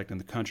prospect in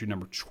the country,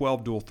 number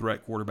 12 dual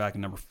threat quarterback,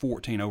 and number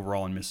 14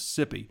 overall in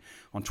Mississippi.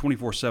 On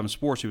 24/7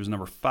 Sports, he was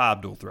number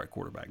 5 dual threat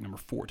quarterback, number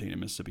 14 in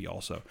Mississippi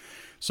also.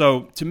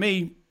 So to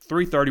me,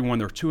 331,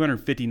 there were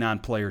 259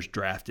 players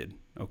drafted,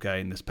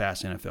 in this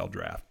past NFL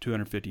draft,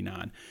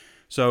 259.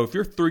 So if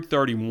you're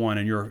 331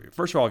 and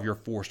first of all, if you're a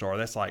 4-star,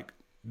 that's like,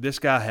 this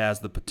guy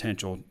has the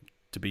potential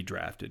to be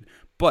drafted.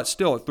 But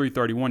still at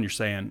 331, you're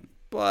saying,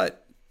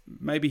 but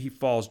maybe he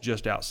falls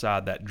just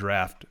outside that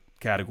draft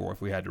category if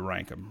we had to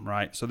rank him,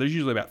 right? So there's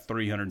usually about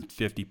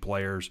 350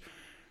 players.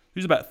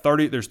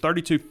 There's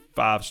 32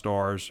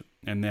 5-stars,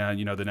 and then,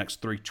 the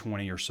next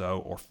 320 or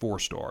so are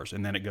 4-stars.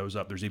 And then it goes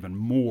up. There's even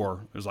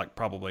more. There's like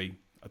probably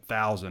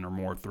 1,000 or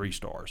more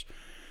 3-stars.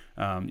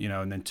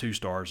 And then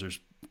 2-stars, there's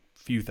a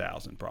few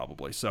thousand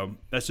probably. So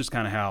that's just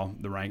kind of how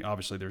the rank,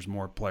 obviously there's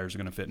more players are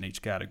going to fit in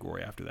each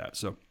category after that.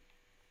 So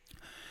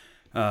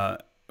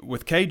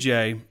with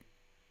KJ,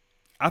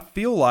 I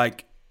feel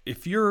like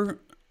if you're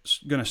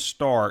going to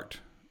start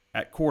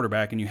at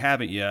quarterback and you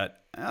haven't yet,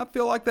 I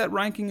feel like that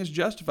ranking is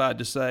justified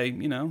to say,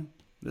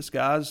 this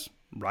guy's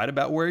right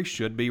about where he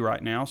should be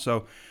right now.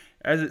 So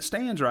as it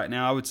stands right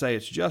now, I would say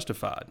it's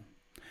justified.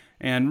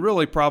 And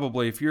really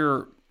probably if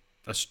you're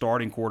a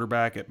starting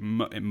quarterback at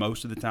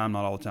most of the time,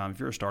 not all the time, if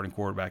you're a starting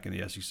quarterback in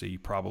the SEC, you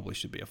probably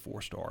should be a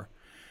 4-star.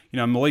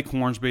 Malik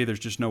Hornsby, there's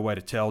just no way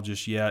to tell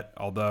just yet,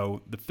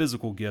 although the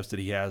physical gifts that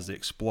he has, the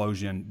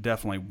explosion,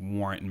 definitely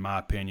warrant, in my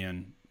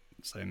opinion,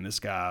 saying this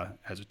guy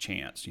has a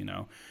chance,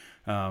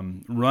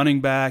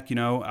 Running back,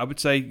 I would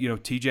say,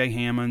 TJ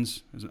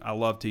Hammonds, I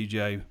love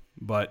TJ,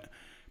 but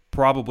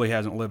probably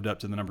hasn't lived up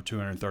to the number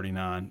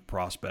 239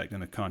 prospect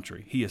in the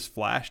country. He has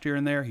flashed here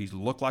and there. He's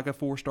looked like a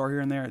 4-star here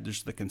and there.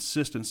 Just the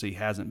consistency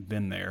hasn't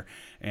been there.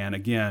 And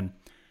again,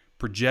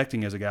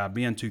 projecting as a guy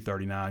being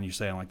 239, you're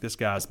saying like this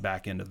guy's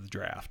back into the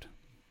draft.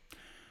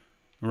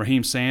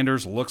 Raheem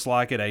Sanders looks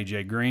like it.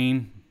 AJ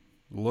Green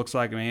looks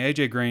like,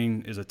 AJ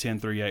Green is a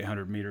 10.3,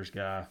 800 meters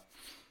guy.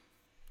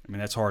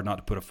 That's hard not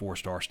to put a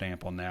 4-star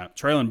stamp on that.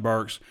 Traylon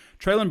Burks,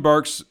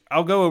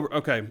 I'll go over.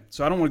 Okay,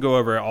 so I don't want to go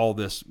over all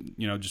this,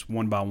 just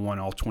one by one,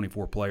 all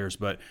 24 players,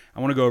 but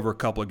I want to go over a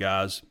couple of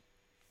guys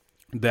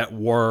that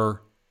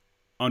were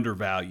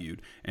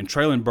undervalued, and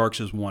Traylon Burks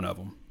is one of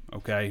them.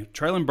 Okay,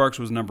 Traylon Burks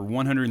was number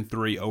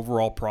 103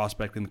 overall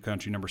prospect in the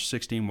country, number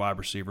 16 wide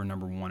receiver,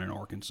 number 1 in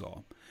Arkansas.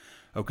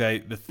 Okay,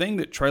 the thing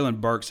that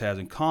Traylon Burks has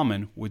in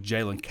common with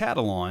Jalen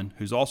Catalon,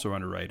 who's also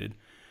underrated,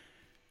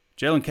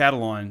 Jalen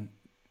Catalon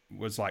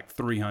was like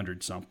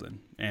 300-something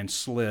and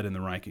slid in the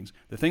rankings.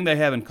 The thing they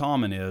have in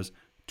common is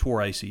tore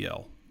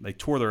ACL.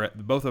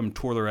 Both of them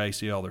tore their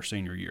ACL their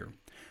senior year.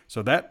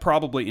 So that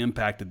probably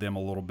impacted them a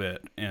little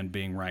bit in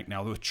being ranked.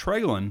 Now with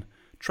Traylon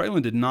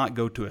did not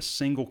go to a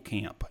single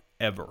camp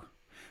ever.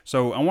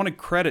 So I want to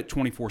credit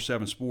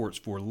 24/7 Sports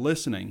for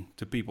listening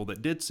to people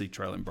that did see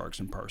Traylon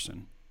Burks in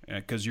person,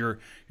 because you're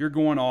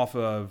going off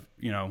of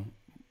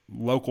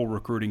local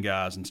recruiting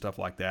guys and stuff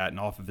like that, and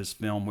off of his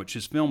film, which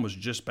his film was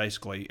just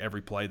basically every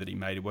play that he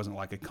made. It wasn't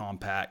like a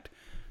compact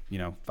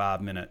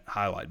 5-minute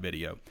highlight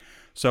video.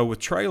 So with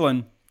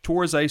Traylon,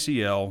 tore his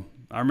ACL.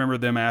 I remember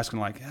them asking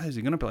like, hey, is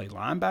he going to play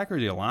linebacker?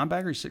 Is he a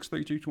linebacker? He's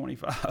 6'3",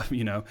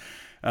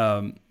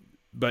 225,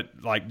 but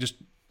like just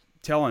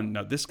telling,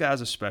 no, this guy's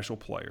a special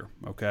player,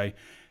 okay?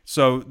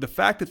 So the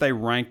fact that they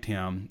ranked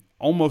him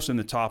almost in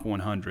the top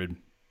 100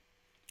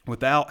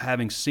 without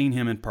having seen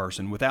him in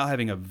person, without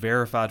having a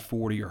verified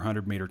 40 or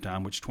 100-meter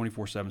time, which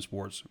 24/7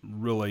 Sports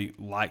really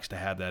likes to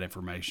have that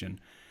information,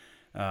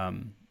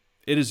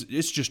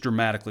 it's just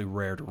dramatically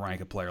rare to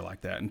rank a player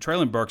like that. And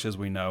Traylon Burks, as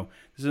we know,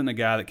 this isn't a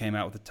guy that came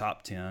out with the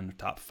top 10,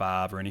 top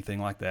 5, or anything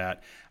like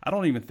that. I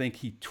don't even think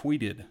he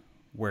tweeted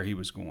where he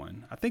was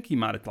going. I think he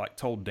might have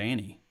told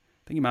Danny.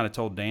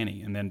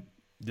 And then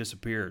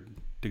disappeared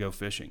to go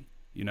fishing.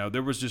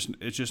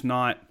 It's just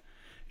not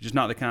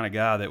the kind of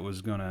guy that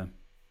was gonna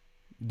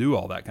do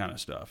all that kind of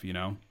stuff.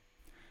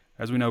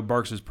 As we know,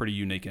 Burks is a pretty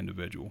unique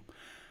individual.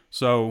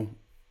 So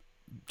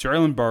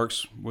Traylon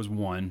Burks was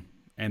one,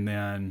 and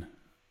then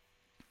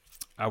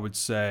I would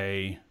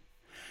say,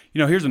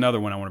 here's another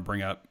one I want to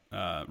bring up,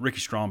 Ricky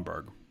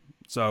Stromberg.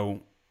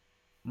 So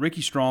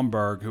Ricky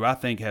Stromberg, who I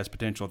think has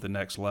potential at the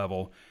next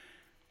level,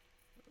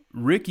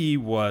 Ricky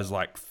was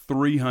like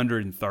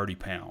 330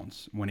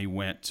 pounds when he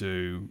went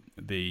to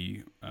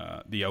the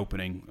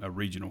opening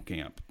regional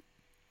camp.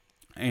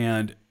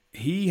 And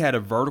he had a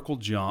vertical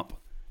jump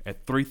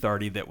at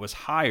 330 that was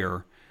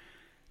higher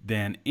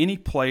than any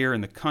player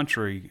in the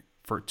country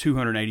for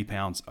 280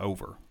 pounds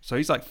over. So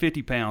he's like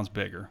 50 pounds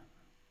bigger.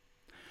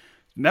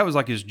 And that was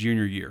like his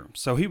junior year.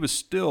 So he was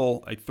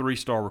still a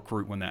 3-star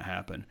recruit when that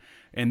happened.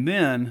 And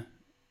then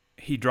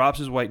he drops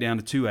his weight down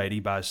to 280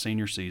 by his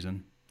senior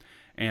season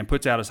and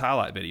puts out his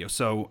highlight video.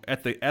 So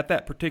at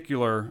that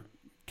particular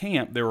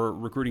camp, there were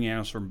recruiting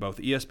analysts from both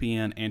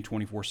ESPN and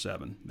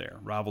 24/7 there.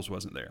 Rivals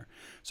wasn't there.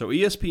 So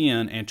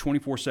ESPN and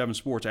 24/7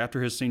 Sports,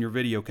 after his senior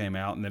video came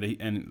out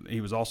and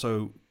he was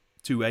also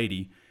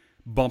 280,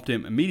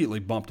 immediately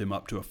bumped him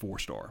up to a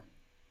 4-star.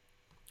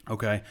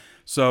 Okay,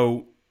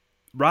 so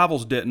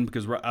Rivals didn't,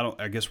 because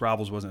I guess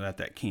Rivals wasn't at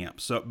that camp.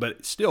 So,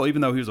 but still,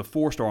 even though he was a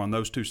 4-star on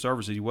those two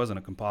services, he wasn't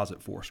a composite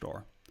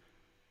 4-star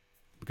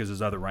because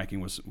his other ranking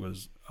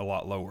was a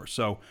lot lower.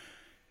 So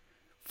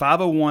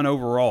 501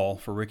 overall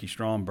for Ricky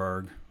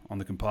Stromberg on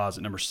the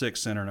composite, number 6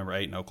 center, number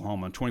 8 in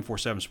Oklahoma. And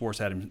 24/7 Sports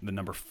had him the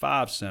number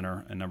 5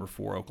 center and number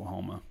 4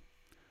 Oklahoma,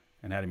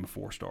 and had him a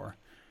 4-star.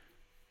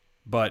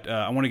 But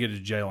I want to get to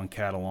Jalen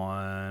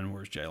Catalon.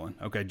 Where's Jalen?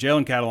 Okay,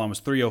 Jalen Catalon was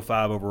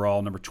 305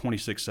 overall, number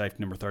 26 safety,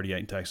 number 38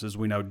 in Texas.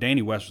 We know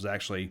Danny West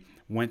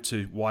went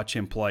to watch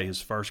him play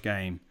his first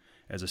game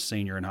as a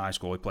senior in high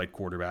school. He played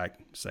quarterback,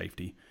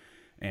 safety,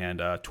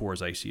 and tore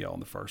his ACL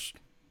in the first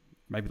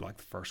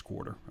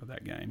quarter of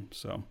that game.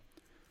 So,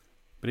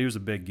 but he was a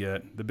big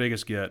get, the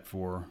biggest get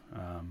for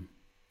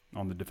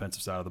on the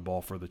defensive side of the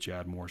ball for the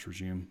Chad Morris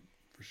regime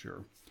for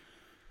sure.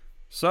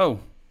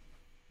 So,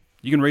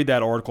 you can read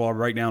that article. I'll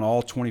break down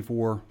all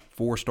 24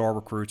 4-star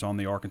recruits on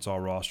the Arkansas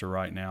roster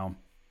right now.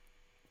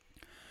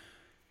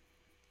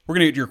 We're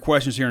going to get to your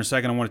questions here in a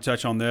second. I want to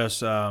touch on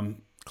this.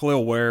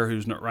 Khalil Ware,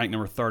 who's ranked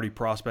number 30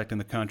 prospect in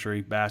the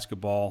country,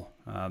 basketball.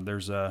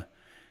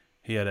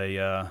 He had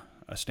a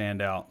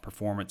standout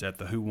performance at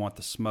the Who Want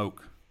the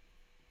Smoke.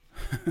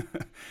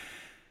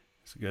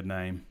 It's a good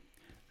name.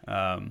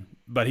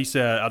 But he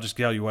said, I'll just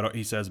tell you what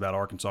he says about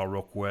Arkansas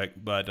real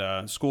quick.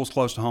 But school's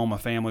close to home. My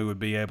family would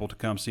be able to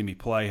come see me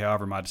play.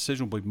 However, my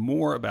decision will be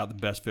more about the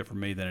best fit for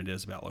me than it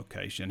is about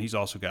location. He's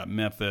also got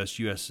Memphis,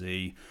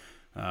 USC,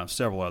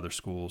 several other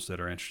schools that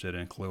are interested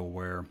in Khalil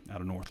Ware out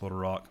of North Little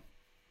Rock.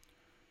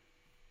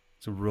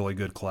 It's a really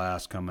good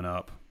class coming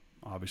up,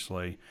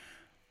 obviously.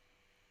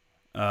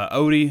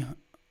 Odi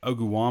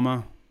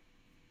Oguwama,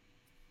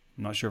 I'm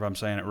not sure if I'm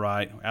saying it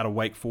right, out of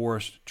Wake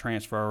Forest,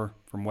 transfer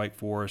from Wake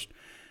Forest.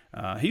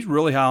 He's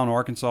really high on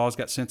Arkansas. He's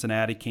got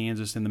Cincinnati,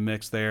 Kansas in the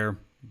mix there,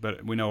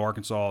 but we know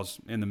Arkansas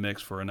is in the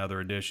mix for another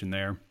edition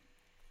there.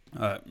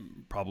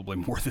 Probably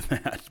more than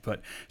that,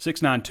 but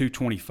 6'9",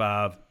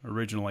 225,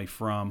 originally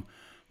from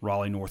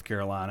Raleigh, North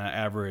Carolina,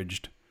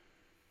 averaged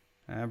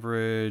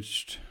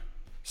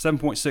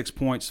 7.6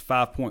 points,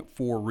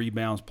 5.4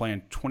 rebounds,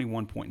 playing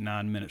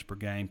 21.9 minutes per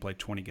game, played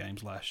 20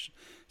 games last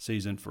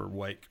season for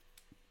Wake.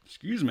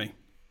 Excuse me.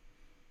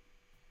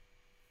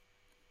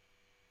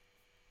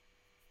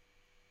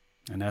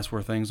 And that's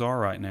where things are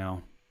right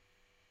now.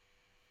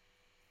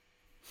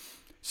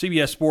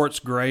 CBS Sports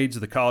grades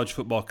the college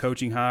football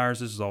coaching hires.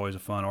 This is always a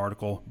fun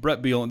article.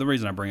 Brett Bielema, the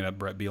reason I bring it up,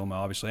 Brett Bielema,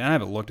 obviously, I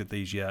haven't looked at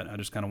these yet. I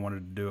just kind of wanted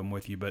to do them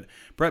with you. But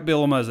Brett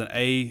Bielema is an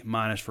A-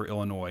 for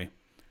Illinois.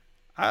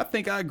 I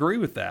think I agree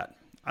with that.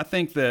 I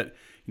think that,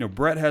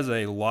 Brett has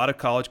a lot of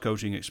college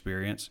coaching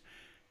experience.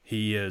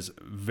 He is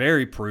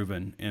very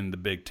proven in the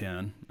Big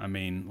Ten. I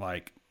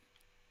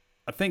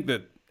think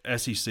that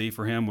SEC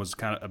for him was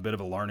kind of a bit of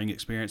a learning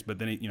experience, but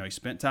then he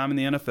spent time in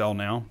the NFL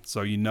now,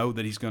 so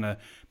that he's going to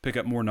pick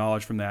up more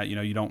knowledge from that.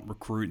 You don't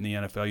recruit in the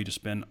NFL; you just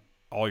spend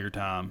all your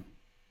time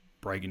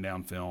breaking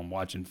down film,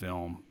 watching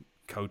film,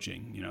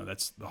 coaching.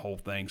 That's the whole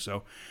thing.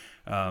 So,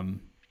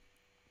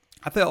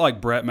 I felt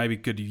like Brett maybe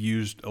could have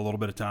used a little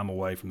bit of time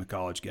away from the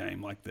college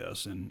game like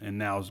this, and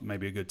now is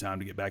maybe a good time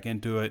to get back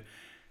into it.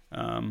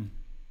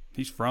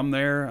 He's from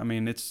there.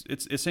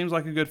 It seems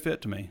like a good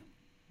fit to me,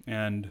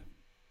 and.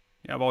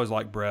 Yeah, I've always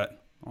liked Brett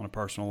on a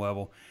personal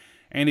level.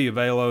 Andy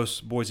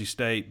Avalos, Boise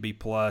State, B+.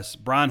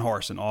 Brian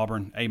Harsin,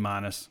 Auburn, A-.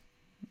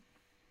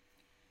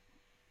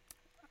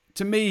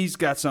 To me, he's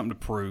got something to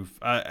prove.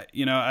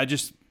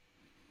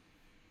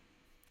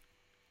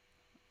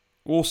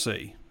 We'll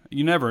see.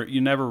 You never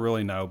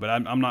really know. But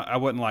I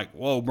wasn't like,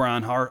 whoa,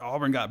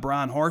 Auburn got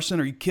Brian Harsin.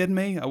 Are you kidding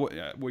me?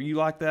 Were you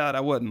like that? I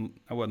wasn't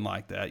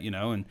like that.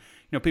 And.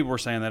 People were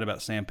saying that about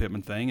the Sam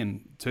Pittman thing,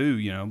 and too,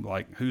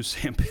 who's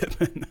Sam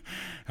Pittman,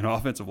 an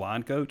offensive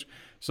line coach?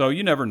 So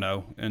you never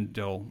know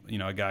until,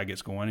 a guy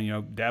gets going.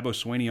 And, Dabo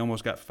Swinney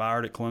almost got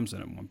fired at Clemson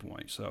at one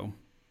point. So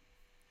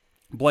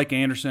Blake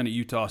Anderson at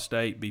Utah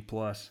State, B+.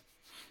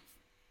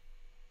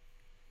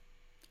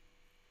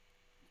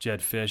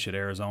 Jed Fish at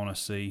Arizona,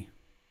 C.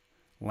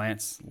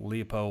 Lance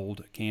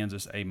Leopold,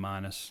 Kansas, A-.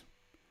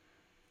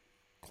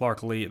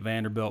 Clark Lee at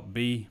Vanderbilt,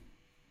 B.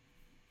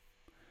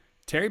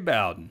 Terry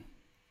Bowden,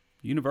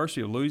 University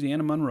of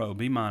Louisiana Monroe,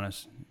 B-.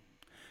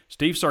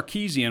 Steve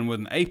Sarkisian with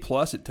an A+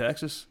 at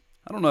Texas.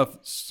 I don't know if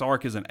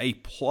Sark is an A+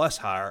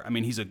 hire.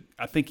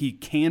 I think he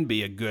can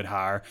be a good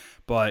hire,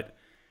 but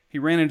he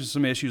ran into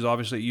some issues,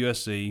 obviously, at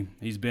USC.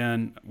 He's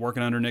been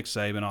working under Nick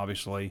Saban,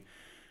 obviously.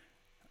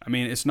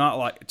 It's not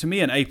like, to me,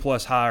 an A+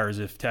 hire is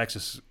if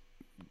Texas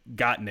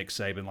got Nick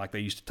Saban like they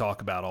used to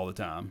talk about all the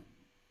time.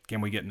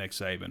 Can we get Nick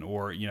Saban?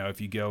 Or, if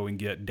you go and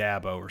get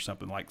Dabo or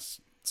something like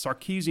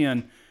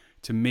Sarkisian,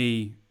 to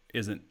me,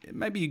 isn't.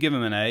 Maybe you give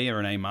him an A or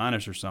an A-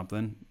 or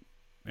something,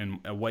 and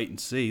a wait and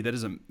see.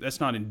 That's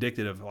not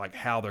indicative of like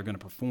how they're going to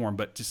perform.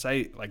 But to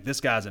say like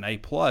this guy's an A+,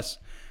 I'm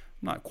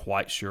not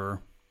quite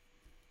sure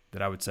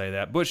that I would say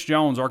that. Butch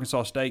Jones,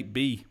 Arkansas State,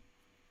 B.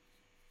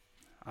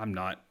 I'm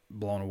not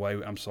blown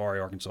away. I'm sorry,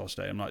 Arkansas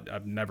State.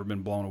 I've never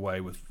been blown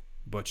away with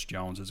Butch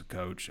Jones as a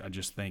coach. I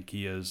just think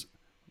he is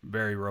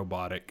very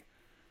robotic.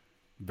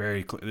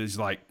 He's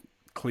like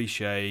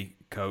cliche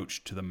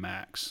coach to the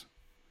max.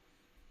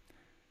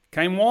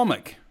 Kane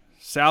Womack,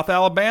 South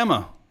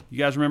Alabama. You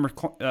guys remember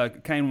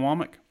Kane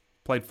Womack?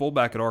 Played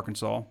fullback at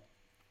Arkansas.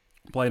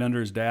 Played under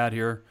his dad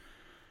here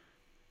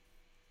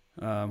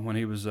when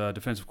he was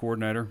defensive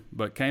coordinator.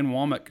 But Kane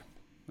Womack,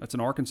 that's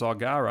an Arkansas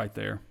guy right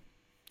there.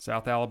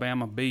 South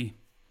Alabama, B.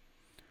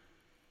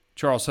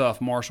 Charles Huff,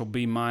 Marshall,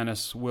 B-.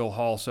 Will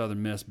Hall,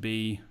 Southern Miss,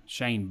 B.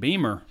 Shane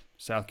Beamer,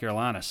 South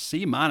Carolina,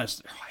 C-. They're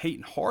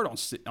hating hard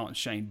on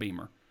Shane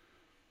Beamer.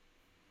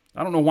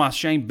 I don't know why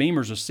Shane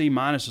Beamer's a C- and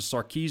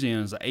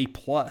Sarkisian is an A+.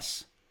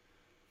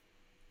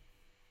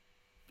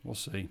 We'll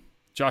see.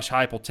 Josh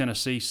Heupel,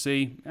 Tennessee,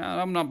 C.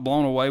 I'm not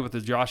blown away with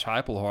the Josh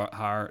Heupel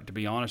hire, to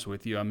be honest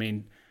with you. I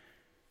mean,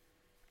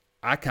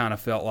 I kind of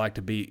felt like,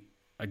 to be,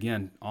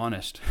 again,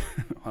 honest.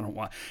 I don't know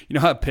why. You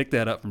know, I picked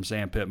that up from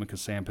Sam Pittman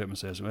because Sam Pittman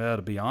says, well,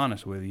 to be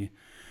honest with you.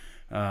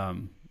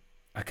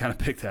 I kind of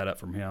picked that up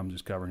from him,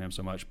 just covering him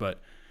so much.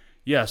 But,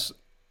 yes,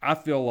 I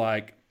feel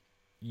like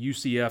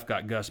UCF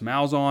got Gus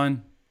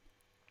Malzahn.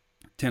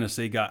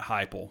 Tennessee got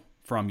Heupel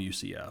from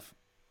UCF.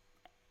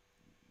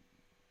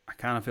 I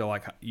kind of feel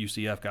like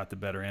UCF got the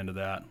better end of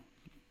that.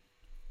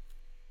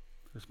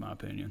 That's my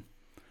opinion.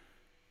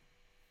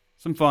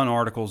 Some fun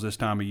articles this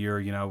time of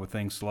year, you know, with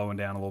things slowing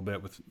down a little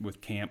bit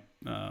with camp.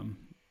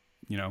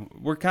 You know,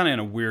 we're kind of in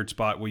a weird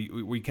spot.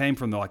 We came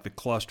from the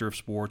cluster of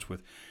sports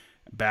with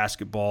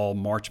basketball,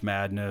 March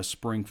Madness,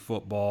 spring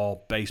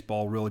football,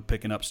 baseball really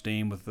picking up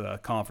steam with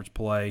conference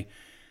play.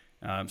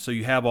 So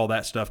you have all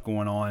that stuff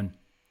going on.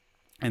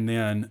 And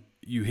then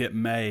you hit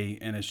May,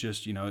 and it's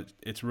just, you know,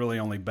 it's really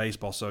only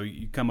baseball. So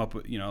you come up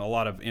with, you know, a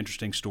lot of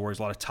interesting stories,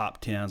 a lot of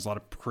top tens, a lot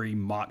of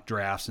pre-mock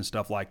drafts and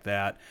stuff like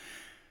that,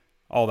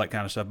 all that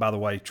kind of stuff. By the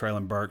way,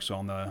 Traylon Burks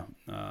on the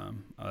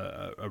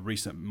a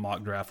recent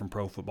mock draft from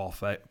Pro Football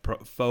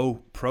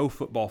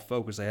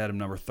Focus. They had him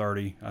number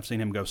 30. I've seen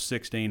him go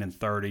 16 and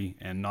 30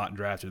 and not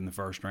drafted in the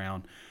first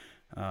round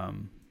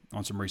on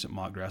some recent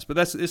mock drafts. But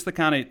it's the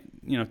kind of,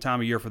 you know,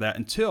 time of year for that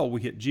until we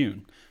hit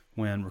June,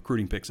 when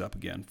recruiting picks up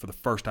again for the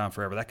first time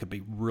forever. That could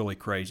be really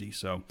crazy.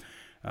 So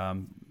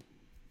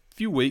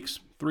few weeks,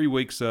 3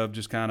 weeks of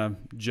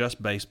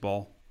just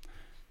baseball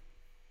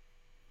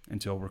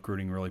until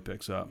recruiting really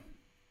picks up.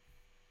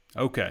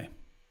 Okay.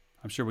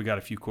 I'm sure we got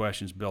a few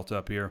questions built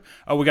up here.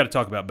 Oh, we got to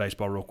talk about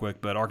baseball real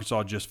quick, but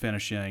Arkansas just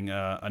finishing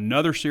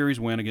another series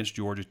win against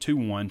Georgia,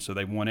 2-1, so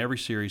they've won every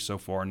series so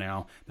far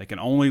now. They can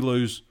only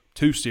lose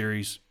 2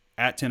 series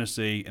at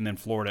Tennessee and then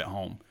Florida at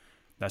home.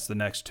 That's the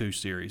next 2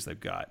 series they've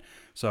got.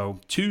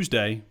 So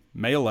Tuesday,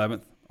 May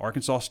 11th,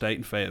 Arkansas State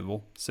in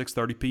Fayetteville,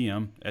 6:30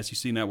 p.m.,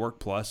 SEC Network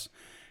Plus.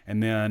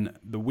 And then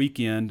the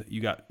weekend, you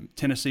got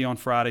Tennessee on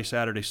Friday,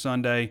 Saturday,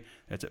 Sunday.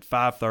 That's at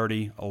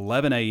 5:30,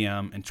 11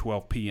 a.m., and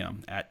 12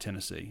 p.m. at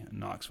Tennessee in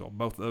Knoxville.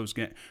 Both of those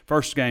games.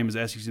 First game is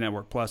SEC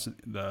Network Plus.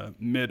 The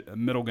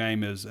middle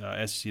game is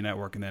SEC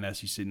Network, and then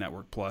SEC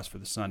Network Plus for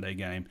the Sunday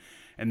game.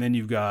 And then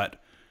you've got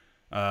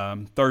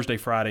Thursday,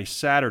 Friday,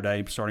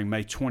 Saturday, starting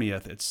May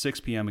 20th at 6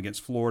 p.m.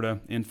 against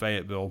Florida in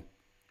Fayetteville.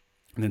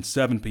 And then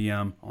 7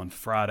 p.m. on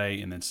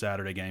Friday, and then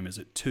Saturday game is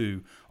at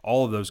 2.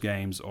 All of those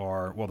games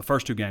are, well, the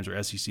first 2 games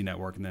are SEC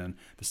Network, and then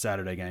the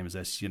Saturday game is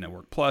SEC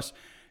Network Plus.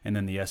 And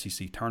then the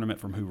SEC tournament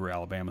from Hoover,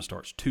 Alabama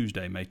starts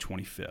Tuesday, May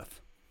 25th.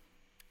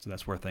 So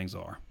that's where things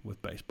are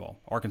with baseball.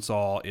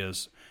 Arkansas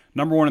is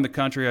number 1 in the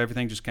country.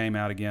 Everything just came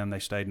out again. They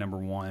stayed number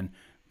 1.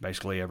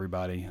 Basically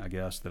everybody, I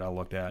guess, that I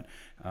looked at.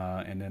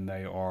 And then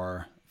they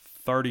are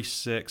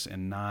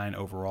 36-9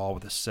 overall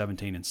with a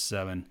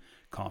 17-7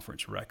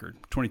 conference record.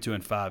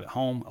 22-5 at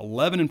home,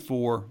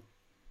 11-4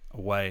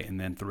 away, and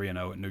then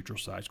 3-0 at neutral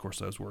sites. Of course,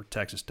 those were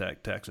Texas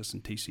Tech, Texas,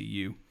 and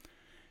TCU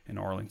in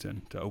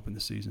Arlington to open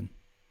the season.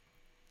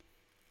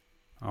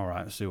 All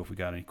right, let's see if we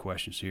got any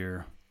questions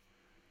here.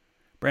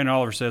 Brandon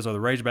Oliver says, are the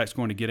Razorbacks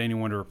going to get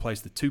anyone to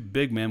replace the 2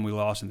 big men we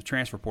lost in the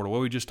transfer portal?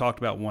 Well, we just talked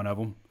about one of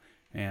them.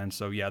 And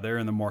so, yeah, they're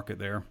in the market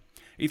there.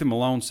 Ethan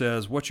Malone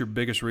says, what's your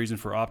biggest reason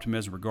for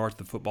optimism in regards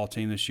to the football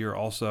team this year?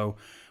 Also,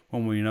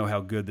 when we know how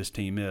good this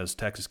team is,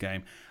 Texas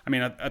game. I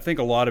mean, I think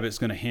a lot of it's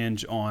going to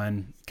hinge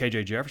on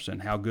KJ Jefferson.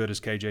 How good is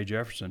KJ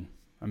Jefferson?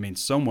 I mean,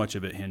 so much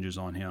of it hinges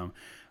on him.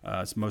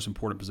 It's the most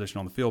important position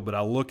on the field. But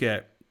I look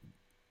at,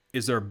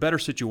 is there a better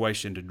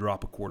situation to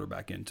drop a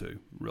quarterback into,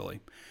 really?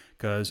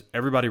 Because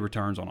everybody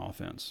returns on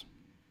offense.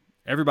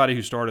 Everybody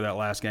who started that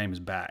last game is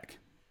back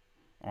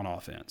on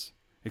offense,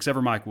 except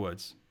for Mike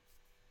Woods.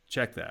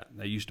 Check that.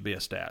 That used to be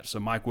a stat. So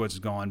Mike Woods is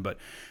gone. But,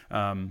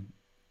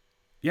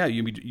 yeah,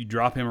 you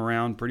drop him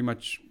around pretty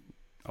much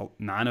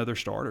 9 other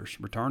starters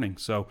returning.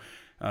 So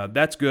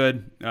that's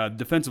good.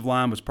 Defensive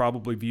line was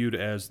probably viewed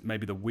as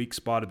maybe the weak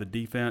spot of the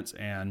defense,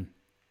 and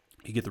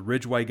You get the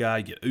Ridgeway guy,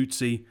 you get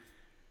Uzi.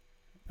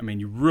 I mean,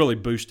 you really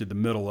boosted the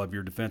middle of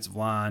your defensive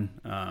line.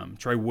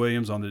 Trey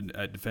Williams on the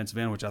defensive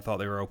end, which I thought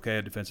they were okay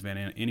at defensive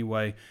end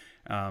anyway.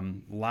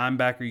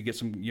 Linebacker, you get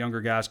some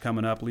younger guys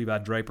coming up. Levi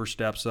Draper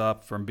steps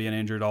up from being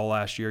injured all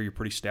last year. You're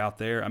pretty stout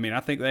there. I mean, I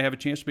think they have a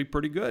chance to be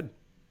pretty good.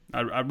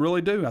 I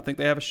really do. I think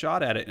they have a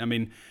shot at it. I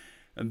mean,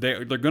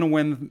 they're going to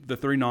win the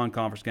 3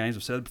 non-conference games.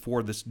 I've said it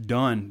before, this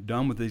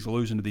done with these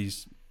losing to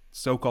these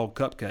so-called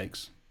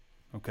cupcakes.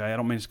 Okay, I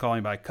don't mean to call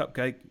anybody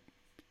cupcake,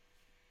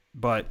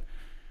 but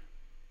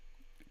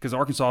because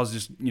Arkansas is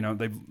just,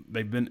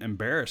 they've been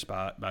embarrassed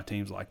by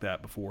teams like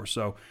that before.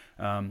 So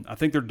I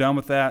think they're done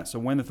with that. So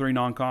win the 3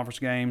 non-conference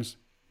games.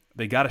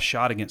 They got a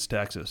shot against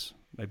Texas.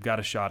 They've got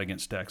a shot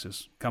against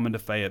Texas. Coming to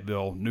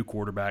Fayetteville, new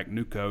quarterback,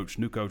 new coach,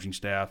 new coaching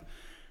staff.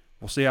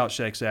 We'll see how it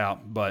shakes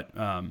out. But,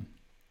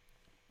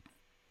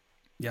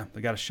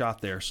 they got a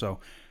shot there. So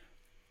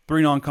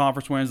 3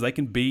 non-conference wins. They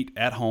can beat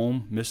at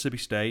home Mississippi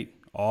State,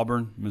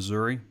 Auburn,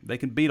 Missouri. They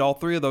can beat all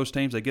 3 of those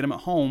teams. They get them at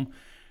home.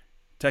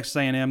 Texas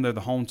A&M, they're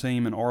the home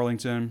team in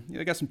Arlington.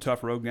 They got some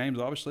tough road games,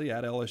 obviously,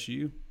 at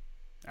LSU,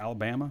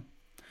 Alabama.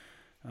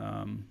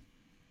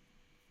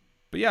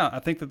 But, I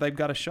think that they've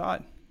got a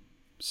shot.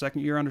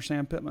 Second year under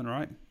Sam Pittman,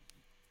 right?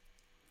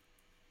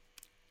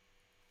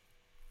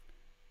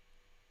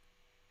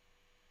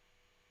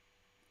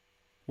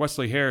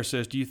 Wesley Harris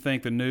says, do you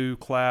think the new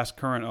class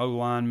current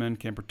O-lineman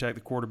can protect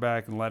the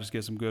quarterback and let us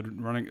get some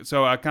good running?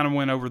 So I kind of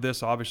went over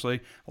this, obviously.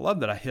 I love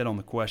that I hit on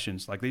the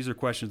questions. Like, these are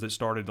questions that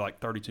started like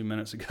 32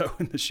 minutes ago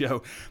in the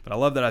show. But I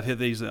love that I've hit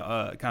these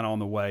kind of on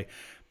the way.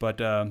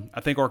 But I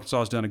think Arkansas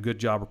has done a good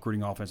job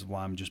recruiting offensive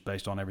linemen just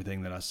based on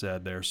everything that I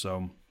said there.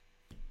 So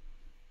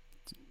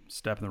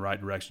step in the right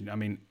direction. I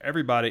mean,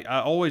 everybody –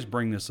 I always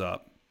bring this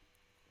up.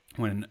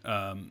 When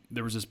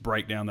there was this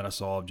breakdown that I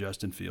saw of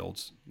Justin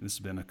Fields. This has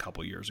been a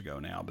couple years ago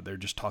now, but they're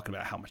just talking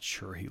about how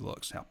mature he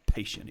looks, how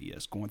patient he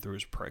is, going through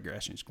his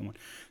progression. He's going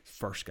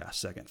first guy,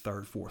 second,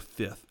 third, fourth,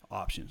 fifth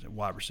options at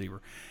wide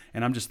receiver.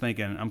 And I'm just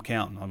thinking, I'm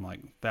counting on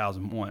like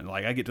 1,001.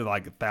 Like I get to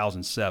like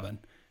 1,007.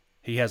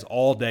 He has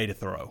all day to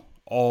throw,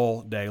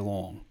 all day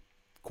long.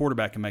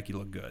 Quarterback can make you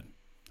look good.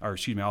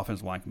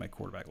 Offensive line can make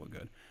quarterback look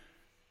good.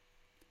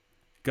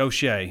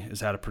 Gaucher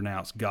is how to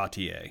pronounce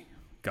Gautier.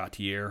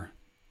 Gaucher.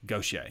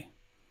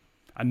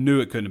 I knew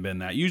it couldn't have been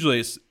that.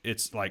 Usually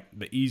it's like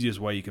the easiest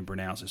way you can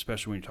pronounce it,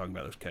 especially when you're talking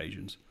about those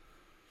Cajuns.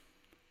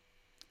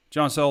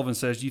 John Sullivan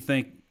says, do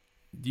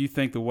you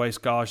think the way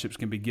scholarships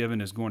can be given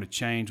is going to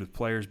change with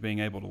players being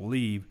able to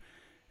leave?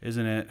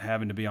 Isn't it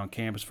having to be on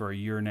campus for a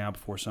year now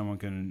before someone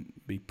can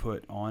be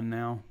put on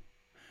now?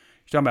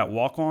 You're talking about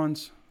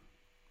walk-ons?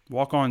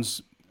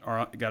 Walk-ons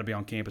got to be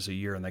on campus a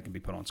year and they can be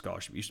put on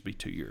scholarship. It used to be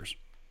 2 years.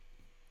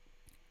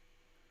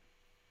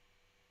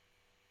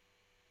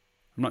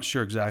 I'm not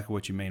sure exactly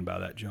what you mean by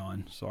that,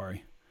 John.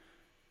 Sorry.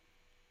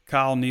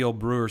 Kyle Neal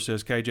Brewer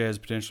says KJ has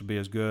potential to be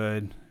as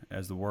good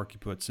as the work he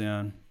puts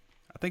in.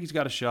 I think he's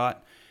got a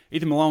shot.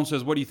 Ethan Malone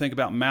says, what do you think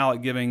about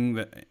Mallett giving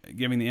the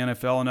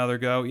NFL another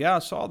go? Yeah, I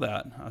saw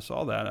that.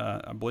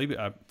 I believe it.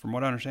 From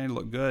what I understand, he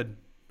looked good.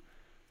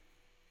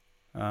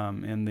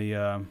 In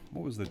the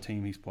what was the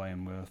team he's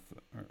playing with?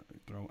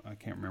 I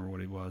can't remember what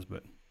he was,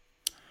 but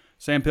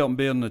Sam Pittman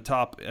building the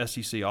top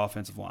SEC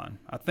offensive line.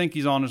 I think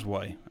he's on his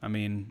way. I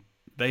mean,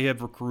 they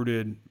have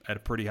recruited at a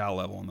pretty high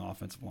level on the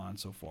offensive line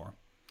so far.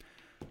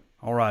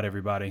 All right,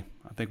 everybody.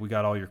 I think we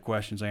got all your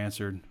questions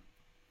answered.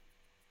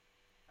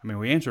 I mean,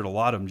 we answered a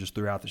lot of them just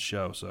throughout the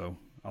show, so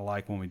I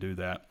like when we do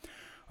that.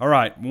 All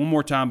right, one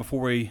more time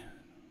before we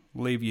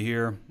leave you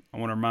here, I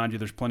want to remind you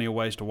there's plenty of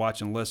ways to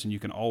watch and listen. You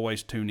can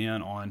always tune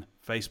in on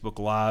Facebook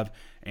Live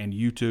and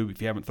YouTube.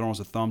 If you haven't thrown us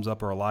a thumbs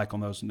up or a like on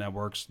those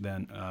networks,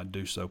 then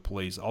do so,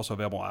 please. Also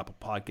available on Apple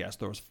Podcasts.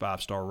 Throw us a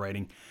 5-star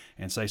rating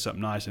and say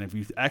something nice. And if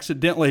you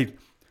accidentally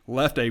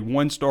left a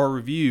 1-star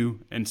review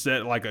and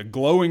said like a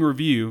glowing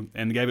review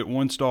and gave it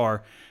 1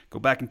 star, go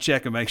back and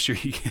check and make sure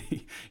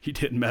you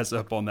didn't mess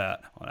up on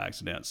that on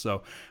accident.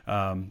 So,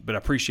 but I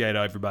appreciate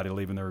everybody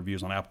leaving their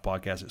reviews on Apple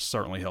Podcasts. It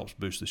certainly helps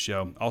boost the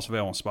show. Also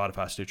available on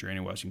Spotify, Stitcher,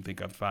 anywhere so you can think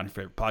of to find your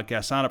favorite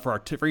podcast. Sign up for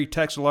our free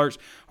text alerts,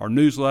 our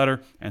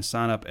newsletter, and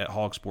sign up at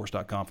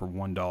hogsports.com for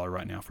 $1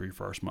 right now for your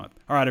first month.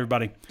 All right,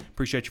 everybody.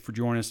 Appreciate you for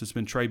joining us. It's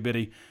been Trey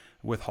Biddy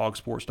with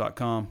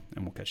hogsports.com,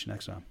 and we'll catch you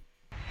next time.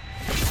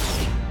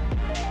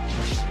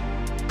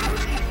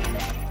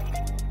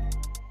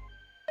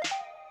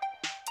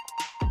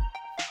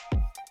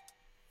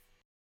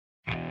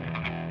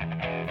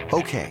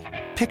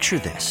 Okay, picture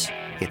this.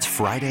 It's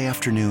Friday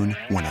afternoon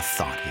when a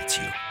thought hits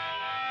you.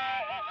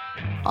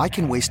 I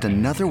can waste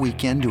another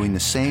weekend doing the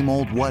same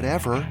old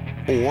whatever,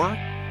 or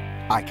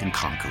I can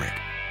conquer it.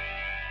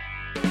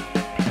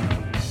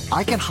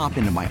 I can hop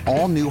into my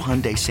all-new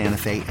Hyundai Santa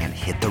Fe and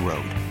hit the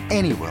road.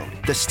 Any road.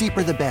 The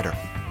steeper, the better.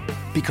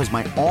 Because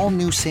my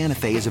all-new Santa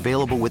Fe is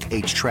available with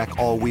H-Track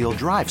all-wheel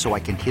drive, so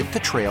I can hit the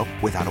trail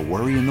without a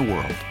worry in the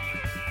world.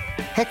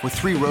 Heck, with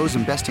 3 rows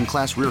and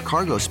best-in-class rear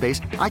cargo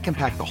space, I can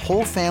pack the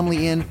whole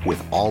family in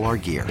with all our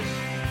gear.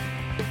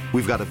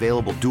 We've got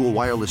available dual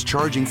wireless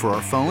charging for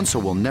our phones, so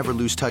we'll never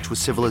lose touch with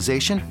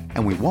civilization,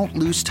 and we won't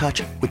lose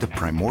touch with the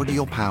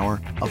primordial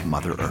power of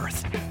Mother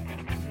Earth.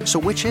 So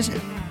which is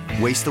it?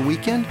 Waste the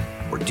weekend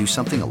or do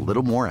something a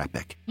little more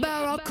epic?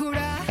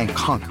 And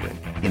conquer it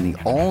in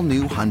the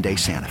all-new Hyundai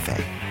Santa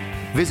Fe.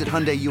 Visit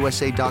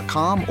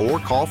HyundaiUSA.com or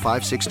call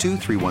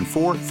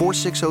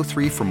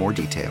 562-314-4603 for more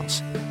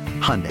details.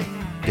 Hyundai,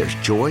 there's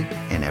joy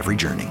in every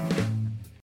journey.